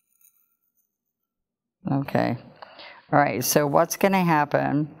 Okay, all right, so what's going to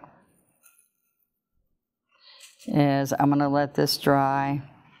happen is I'm going to let this dry,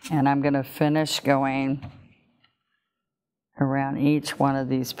 and I'm going to finish going around each one of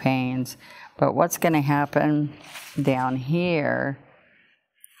these panes. But what's going to happen down here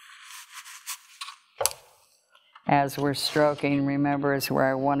as we're stroking, remember, is where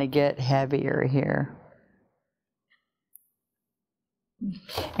I want to get heavier here.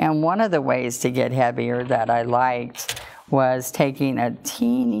 And one of the ways to get heavier that I liked was taking a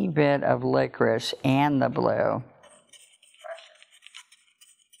teeny bit of licorice and the blue.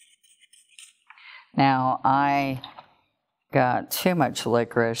 Now, I got too much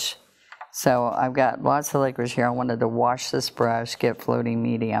licorice, so I've got lots of licorice here. I wanted to wash this brush, get floating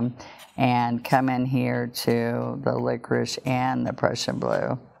medium, and come in here to the licorice and the Prussian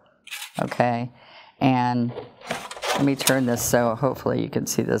blue. Okay, and let me turn this so hopefully you can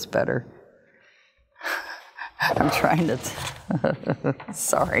see this better. I'm trying to,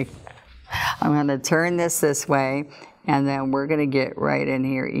 sorry. I'm going to turn this way, and then we're going to get right in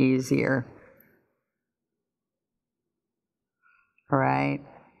here easier. All right,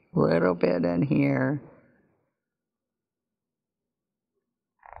 a little bit in here.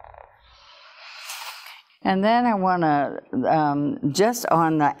 And then I want to, just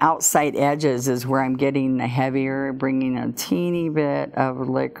on the outside edges is where I'm getting the heavier, bringing a teeny bit of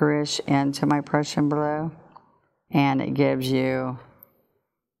licorice into my Prussian blue. And it gives you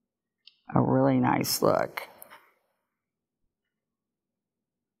a really nice look.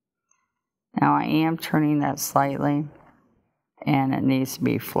 Now I am turning that slightly, and it needs to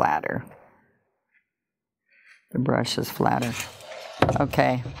be flatter. The brush is flatter.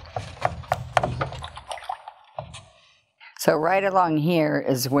 Okay. So right along here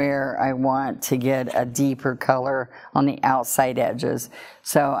is where I want to get a deeper color on the outside edges.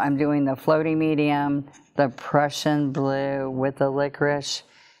 So I'm doing the floating medium, the Prussian blue with the licorice,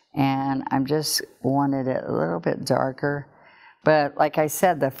 and I'm just wanted it a little bit darker. But like I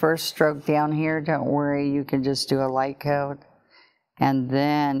said, the first stroke down here, don't worry, you can just do a light coat. And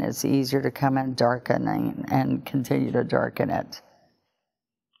then it's easier to come in darkening and continue to darken it.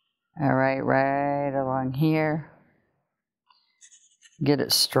 All right, right along here. Get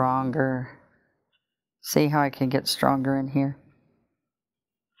it stronger. See how I can get stronger in here?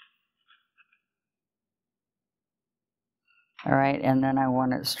 All right, and then I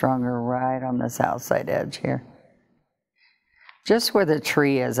want it stronger right on this outside edge here. Just where the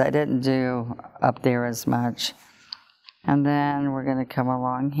tree is, I didn't do up there as much. And then we're going to come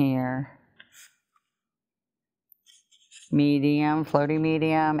along here. Medium, floating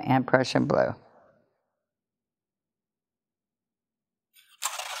medium, and Prussian blue.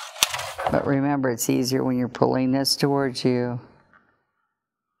 But remember, it's easier when you're pulling this towards you.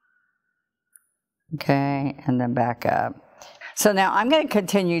 Okay, and then back up. So now I'm going to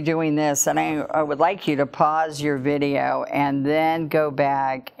continue doing this, and I would like you to pause your video and then go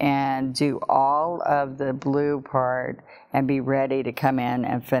back and do all of the blue part and be ready to come in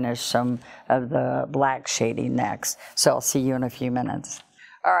and finish some of the black shading next. So I'll see you in a few minutes.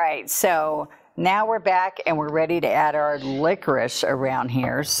 All right, so now we're back and we're ready to add our licorice around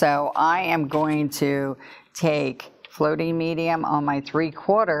here. So I am going to take floating medium on my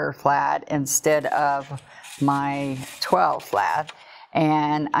 3/4 flat instead of my 12 flat,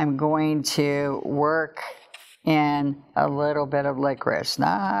 and I'm going to work in a little bit of licorice,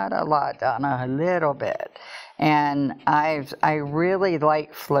 not a lot, Donna, a little bit. And I really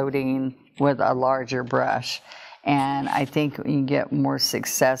like floating with a larger brush, and I think you can get more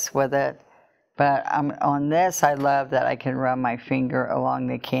success with it. But on this, I love that I can run my finger along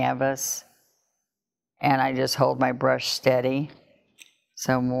the canvas, and I just hold my brush steady.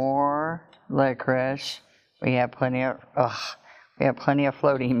 So more licorice. We have plenty of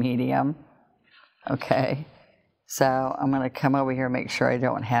floating medium. Okay, so I'm going to come over here and make sure I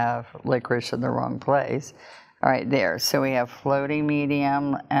don't have licorice in the wrong place. All right, there. So we have floating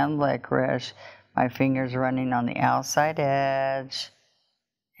medium and licorice. My finger's running on the outside edge.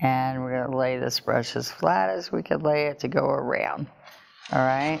 And we're going to lay this brush as flat as we could lay it to go around. All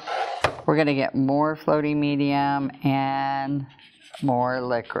right. we're going to get more floating medium and more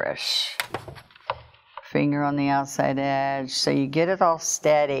licorice. Finger on the outside edge, so you get it all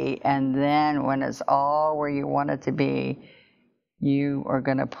steady, and then when it's all where you want it to be, you are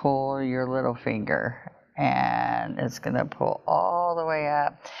going to pull your little finger, and it's going to pull all the way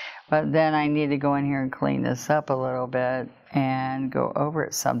up. But then I need to go in here and clean this up a little bit and go over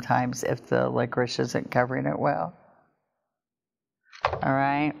it sometimes if the licorice isn't covering it well. All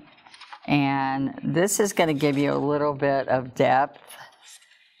right, and this is going to give you a little bit of depth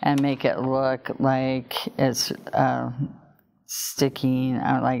and make it look like it's sticking,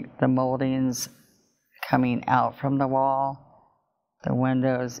 like the moldings coming out from the wall, the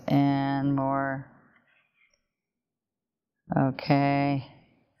windows in more. Okay,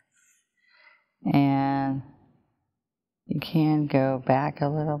 and you can go back a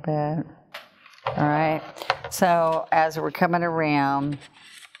little bit. All right, so as we're coming around,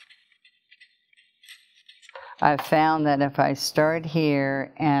 I've found that if I start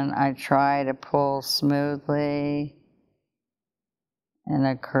here and I try to pull smoothly in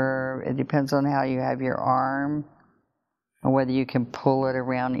a curve, it depends on how you have your arm and whether you can pull it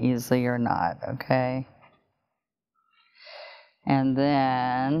around easily or not, okay? And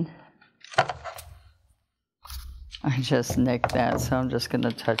then I just nicked that, so I'm just going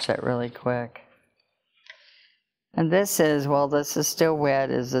to touch that really quick. And this is, while this is still wet,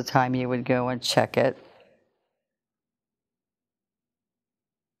 is the time you would go and check it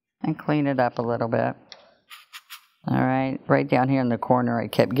and clean it up a little bit. All right, right down here in the corner, I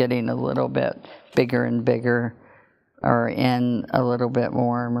kept getting a little bit bigger and bigger, or in a little bit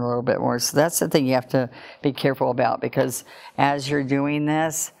more and a little bit more. So that's the thing you have to be careful about, because as you're doing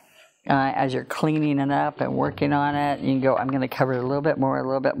this, as you're cleaning it up and working on it, you can go, I'm going to cover it a little bit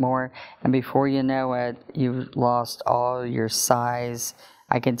more, and before you know it, you've lost all your size.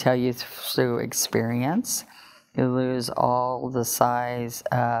 I can tell you through experience, you lose all the size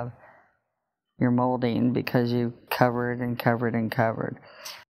of your molding because you covered and covered and covered.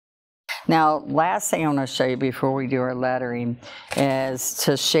 Now, last thing I want to show you before we do our lettering is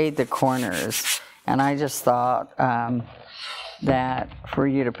to shade the corners. And I just thought that for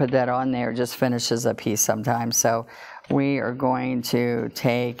you to put that on there just finishes a piece sometimes. So we are going to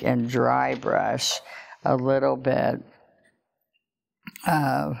take and dry brush a little bit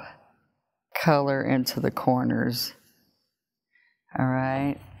of color into the corners. All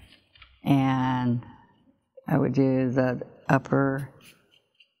right, and I would do the upper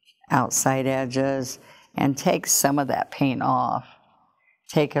outside edges and take some of that paint off.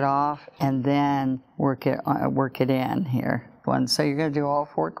 Take it off and then work it in here. So you're going to do all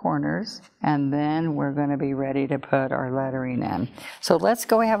four corners, and then we're going to be ready to put our lettering in. So let's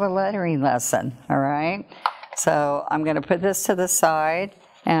go have a lettering lesson. All right, so I'm going to put this to the side.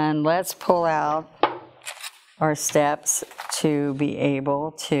 And let's pull out our steps to be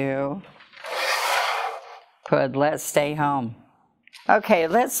able to put "Let's Stay Home." Okay,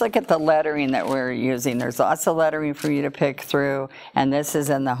 let's look at the lettering that we're using. There's lots of lettering for you to pick through, and this is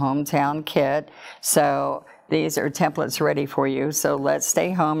in the Hometown kit. So these are templates ready for you. So "Let's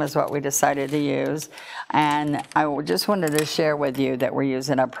Stay Home" is what we decided to use. And I just wanted to share with you that we're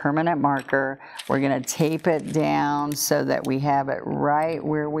using a permanent marker. We're going to tape it down so that we have it right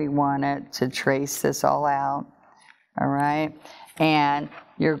where we want it to trace this all out. All right? And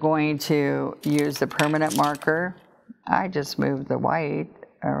you're going to use the permanent marker. I just moved the white.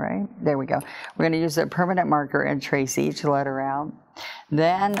 All right, there we go. We're going to use the permanent marker and trace each letter out.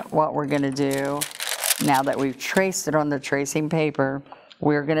 Then what we're going to do, now that we've traced it on the tracing paper,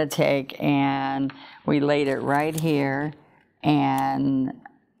 we're going to take and we laid it right here, and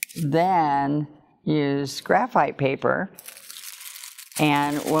then use graphite paper.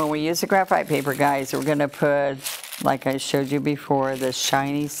 And when we use the graphite paper, guys, we're going to put, like I showed you before, the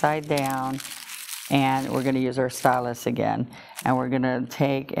shiny side down, and we're going to use our stylus again, and we're going to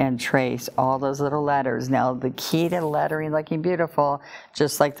take and trace all those little letters. Now, the key to lettering looking beautiful,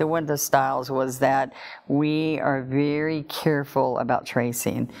 just like the window styles, was that we are very careful about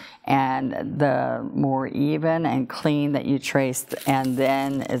tracing, and the more even and clean that you trace, and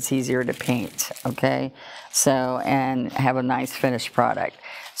then it's easier to paint, okay? So, and have a nice finished product.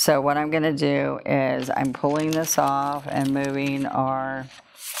 So what I'm going to do is I'm pulling this off and moving our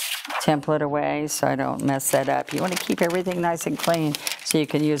template away so I don't mess that up. You want to keep everything nice and clean so you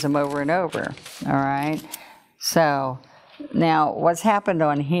can use them over and over. All right. So now what's happened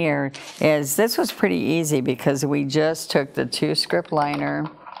on here is this was pretty easy because we just took the 2 script liner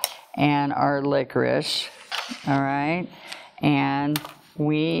and our licorice. All right. And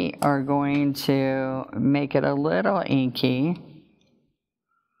we are going to make it a little inky.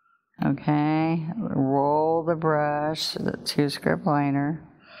 Okay, roll the brush, the 2-script liner.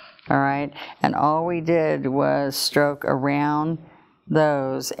 All right, and all we did was stroke around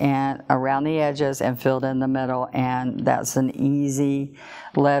those and around the edges and filled in the middle, and that's an easy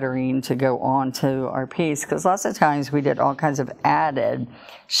lettering to go onto our piece, because lots of times we did all kinds of added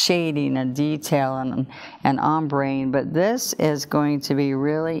shading and detail and ombraying, but this is going to be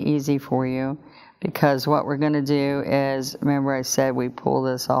really easy for you, because what we're going to do is, remember I said we pull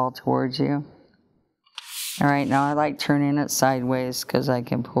this all towards you. All right, now I like turning it sideways because I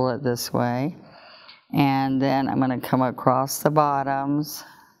can pull it this way. And then I'm going to come across the bottoms.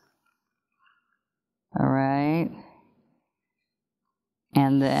 All right.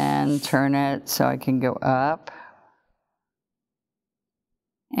 And then turn it so I can go up.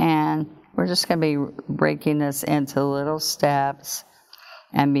 And we're just going to be breaking this into little steps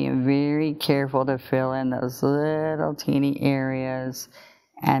and being very careful to fill in those little teeny areas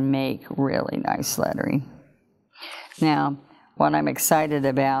and make really nice lettering. Now, what I'm excited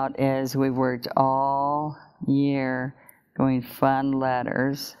about is we've worked all year doing fun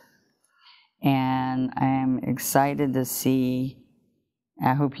letters, and I'm excited to see,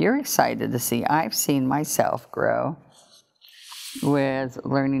 I hope you're excited to see, I've seen myself grow with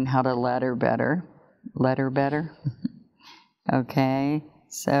learning how to letter better. Okay,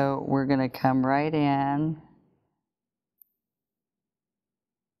 so we're going to come right in.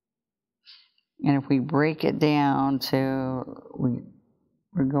 And if we break it down to,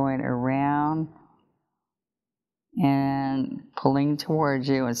 we're going around and pulling towards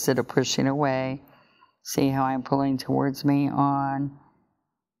you instead of pushing away. See how I'm pulling towards me on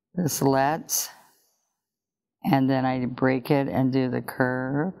this let's, and then I break it and do the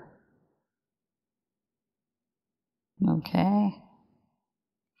curve. Okay.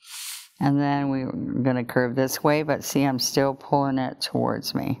 And then we're going to curve this way, but see I'm still pulling it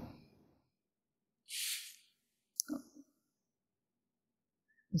towards me.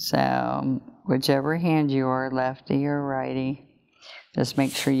 So, whichever hand you are, lefty or righty, just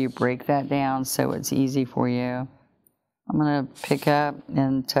make sure you break that down so it's easy for you. I'm going to pick up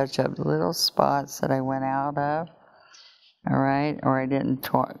and touch up the little spots that I went out of, all right, or I didn't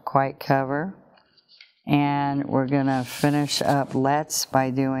quite cover. And we're going to finish up let's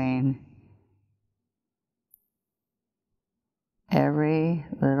by doing every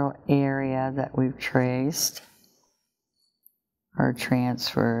little area that we've traced or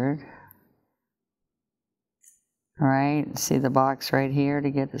transferred. All right, see the box right here to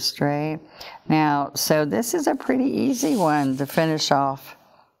get it straight. Now, so this is a pretty easy one to finish off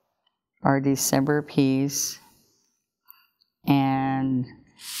our December piece. And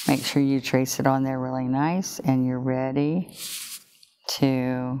make sure you trace it on there really nice, and you're ready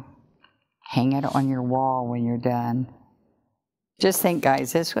to hang it on your wall when you're done. Just think,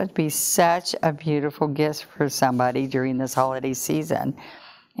 guys, this would be such a beautiful gift for somebody during this holiday season.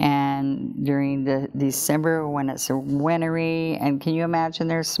 And during the December when it's wintry, and can you imagine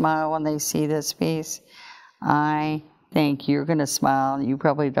their smile when they see this piece? I think you're going to smile. You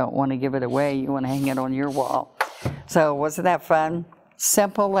probably don't want to give it away. You want to hang it on your wall. So wasn't that fun?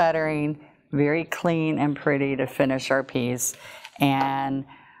 Simple lettering, very clean and pretty to finish our piece. And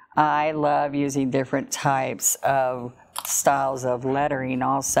I love using different types of styles of lettering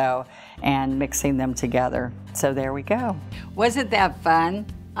also and mixing them together. So there we go. Wasn't that fun?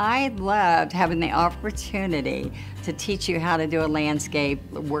 I loved having the opportunity to teach you how to do a landscape,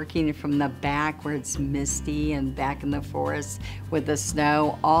 working from the back where it's misty and back in the forest with the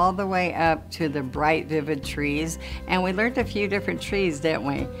snow, all the way up to the bright, vivid trees. And we learned a few different trees, didn't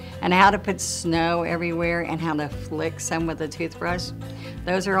we? And how to put snow everywhere and how to flick some with a toothbrush.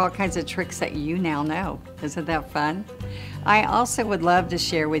 Those are all kinds of tricks that you now know. Isn't that fun? I also would love to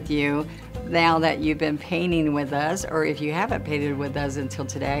share with you, now that you've been painting with us, or if you haven't painted with us until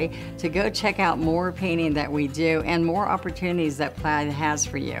today, to go check out more painting that we do and more opportunities that Plaid has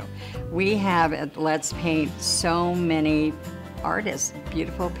for you. We have at Let's Paint so many artists,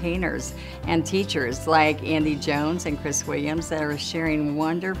 beautiful painters and teachers like Andy Jones and Chris Williams that are sharing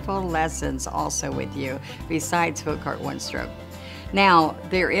wonderful lessons also with you besides FolkArt One Stroke. Now,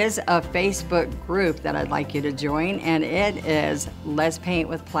 there is a Facebook group that I'd like you to join, and it is Let's Paint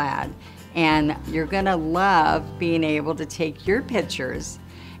with Plaid. And you're gonna love being able to take your pictures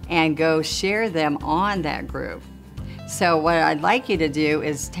and go share them on that group. So what I'd like you to do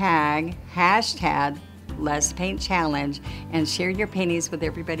is tag hashtag Let's Paint Challenge and share your paintings with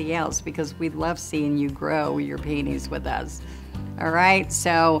everybody else, because we love seeing you grow your paintings with us. All right,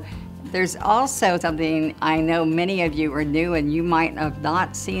 so There's also something I know many of you are new and you might have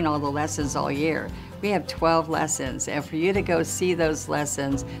not seen all the lessons all year. We have 12 lessons, and for you to go see those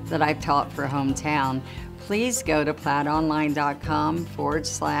lessons that I've taught for Hometown, please go to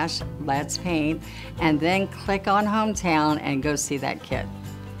plaidonline.com/Let's Paint and then click on Hometown and go see that kit.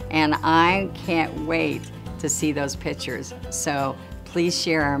 And I can't wait to see those pictures, so please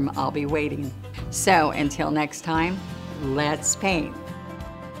share them. I'll be waiting. So until next time, let's paint.